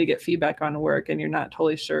startling for me to get feedback on work and you're not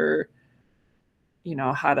totally sure, you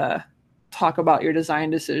know, how to talk about your design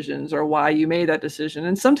decisions or why you made that decision.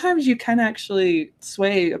 And sometimes you can actually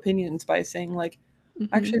sway opinions by saying like,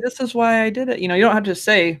 actually, this is why I did it. You know, you don't have to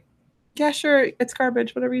say, yeah, sure, it's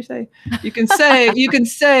garbage, whatever you say. You can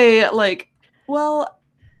say like, well,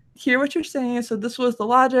 hear what you're saying. So this was the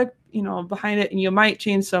logic, you know, behind it. And you might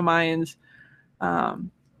change some minds.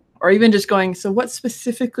 Or even just going, so what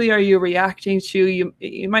specifically are you reacting to?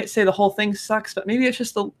 You might say the whole thing sucks, but maybe it's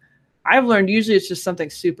just I've learned usually it's just something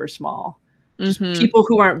super small. Just people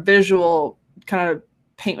who aren't visual kind of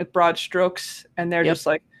paint with broad strokes and they're just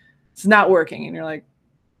like, it's not working. And you're like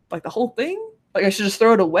the whole thing? Like I should just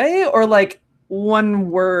throw it away? Or like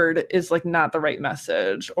one word is like not the right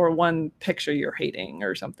message or one picture you're hating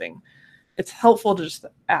or something. It's helpful to just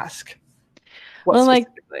ask what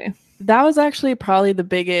specifically. Like that was actually probably the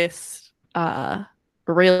biggest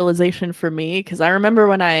realization for me, because I remember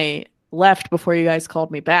when I left before you guys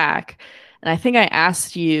called me back, and I think I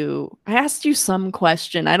asked you some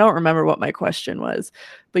question. I don't remember what my question was,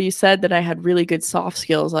 but you said that I had really good soft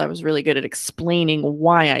skills. I was really good at explaining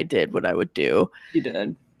why I did what I would do. You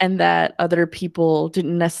did. And that other people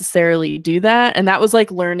didn't necessarily do that. And that was like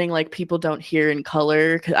learning like people don't hear in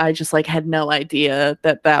color. 'Cause I just like had no idea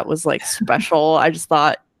that was like special. I just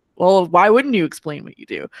thought, well, why wouldn't you explain what you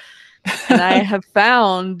do? And I have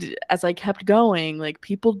found as I kept going, like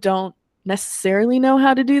people don't necessarily know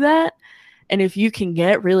how to do that. And if you can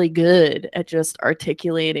get really good at just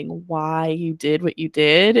articulating why you did what you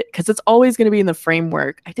did, because it's always going to be in the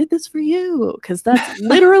framework, I did this for you, because that's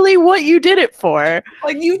literally what you did it for.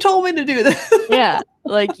 Like, you told me to do this. Yeah.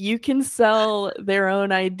 Like, you can sell their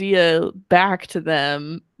own idea back to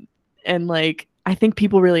them. And, like, I think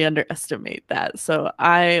people really underestimate that. So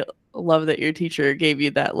I love that your teacher gave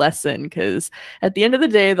you that lesson, because at the end of the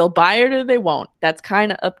day, they'll buy it or they won't. That's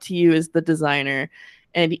kind of up to you as the designer.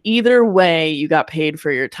 And either way, you got paid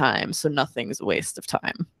for your time, so nothing's a waste of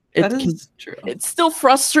time. That is true. It's still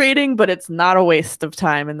frustrating, but it's not a waste of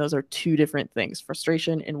time, and those are two different things.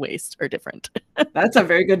 Frustration and waste are different. That's a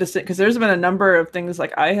very good decision, because there's been a number of things,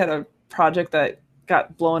 like I had a project that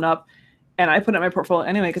got blown up, and I put it in my portfolio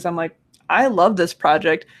anyway, because I'm like, I love this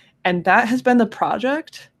project, and that has been the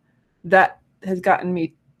project that has gotten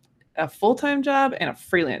me a full-time job and a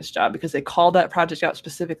freelance job, because they called that project out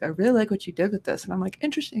specifically. I really like what you did with this. And I'm like,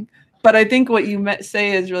 interesting. But I think what you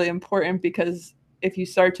say is really important, because if you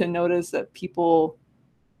start to notice that people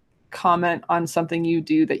comment on something you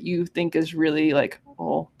do that you think is really like,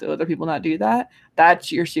 oh, do other people not do that? That's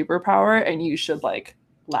your superpower. And you should like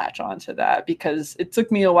latch onto that, because it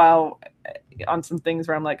took me a while on some things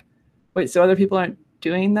where I'm like, wait, so other people aren't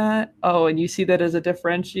doing that? Oh, and you see that as a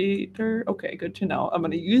differentiator? Okay, good to know. I'm going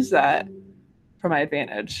to use that for my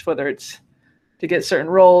advantage, whether it's to get certain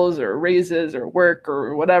roles or raises or work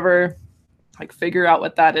or whatever. Like, figure out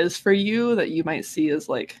what that is for you that you might see as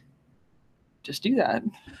like, just do that.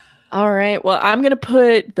 All right. Well, I'm going to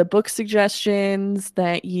put the book suggestions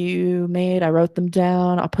that you made. I wrote them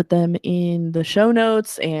down. I'll put them in the show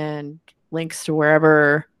notes and links to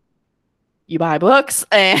wherever you buy books,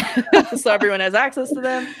 and so everyone has access to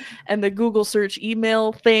them. And the Google search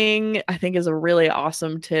email thing, I think, is a really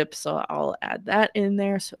awesome tip. So I'll add that in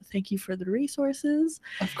there. So thank you for the resources.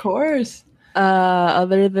 Of course.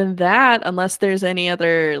 Other than that, unless there's any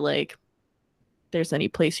other, like, there's any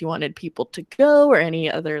place you wanted people to go or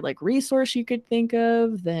any other like resource you could think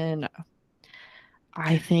of, then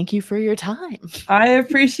I thank you for your time. I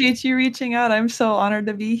appreciate you reaching out. I'm so honored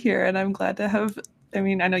to be here, and I'm glad to have, I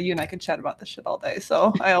mean, I know you and I can chat about this shit all day,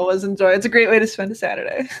 so I always enjoy it. It's a great way to spend a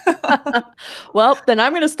Saturday. Well, then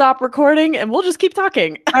I'm going to stop recording and we'll just keep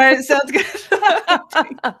talking. All right, sounds good.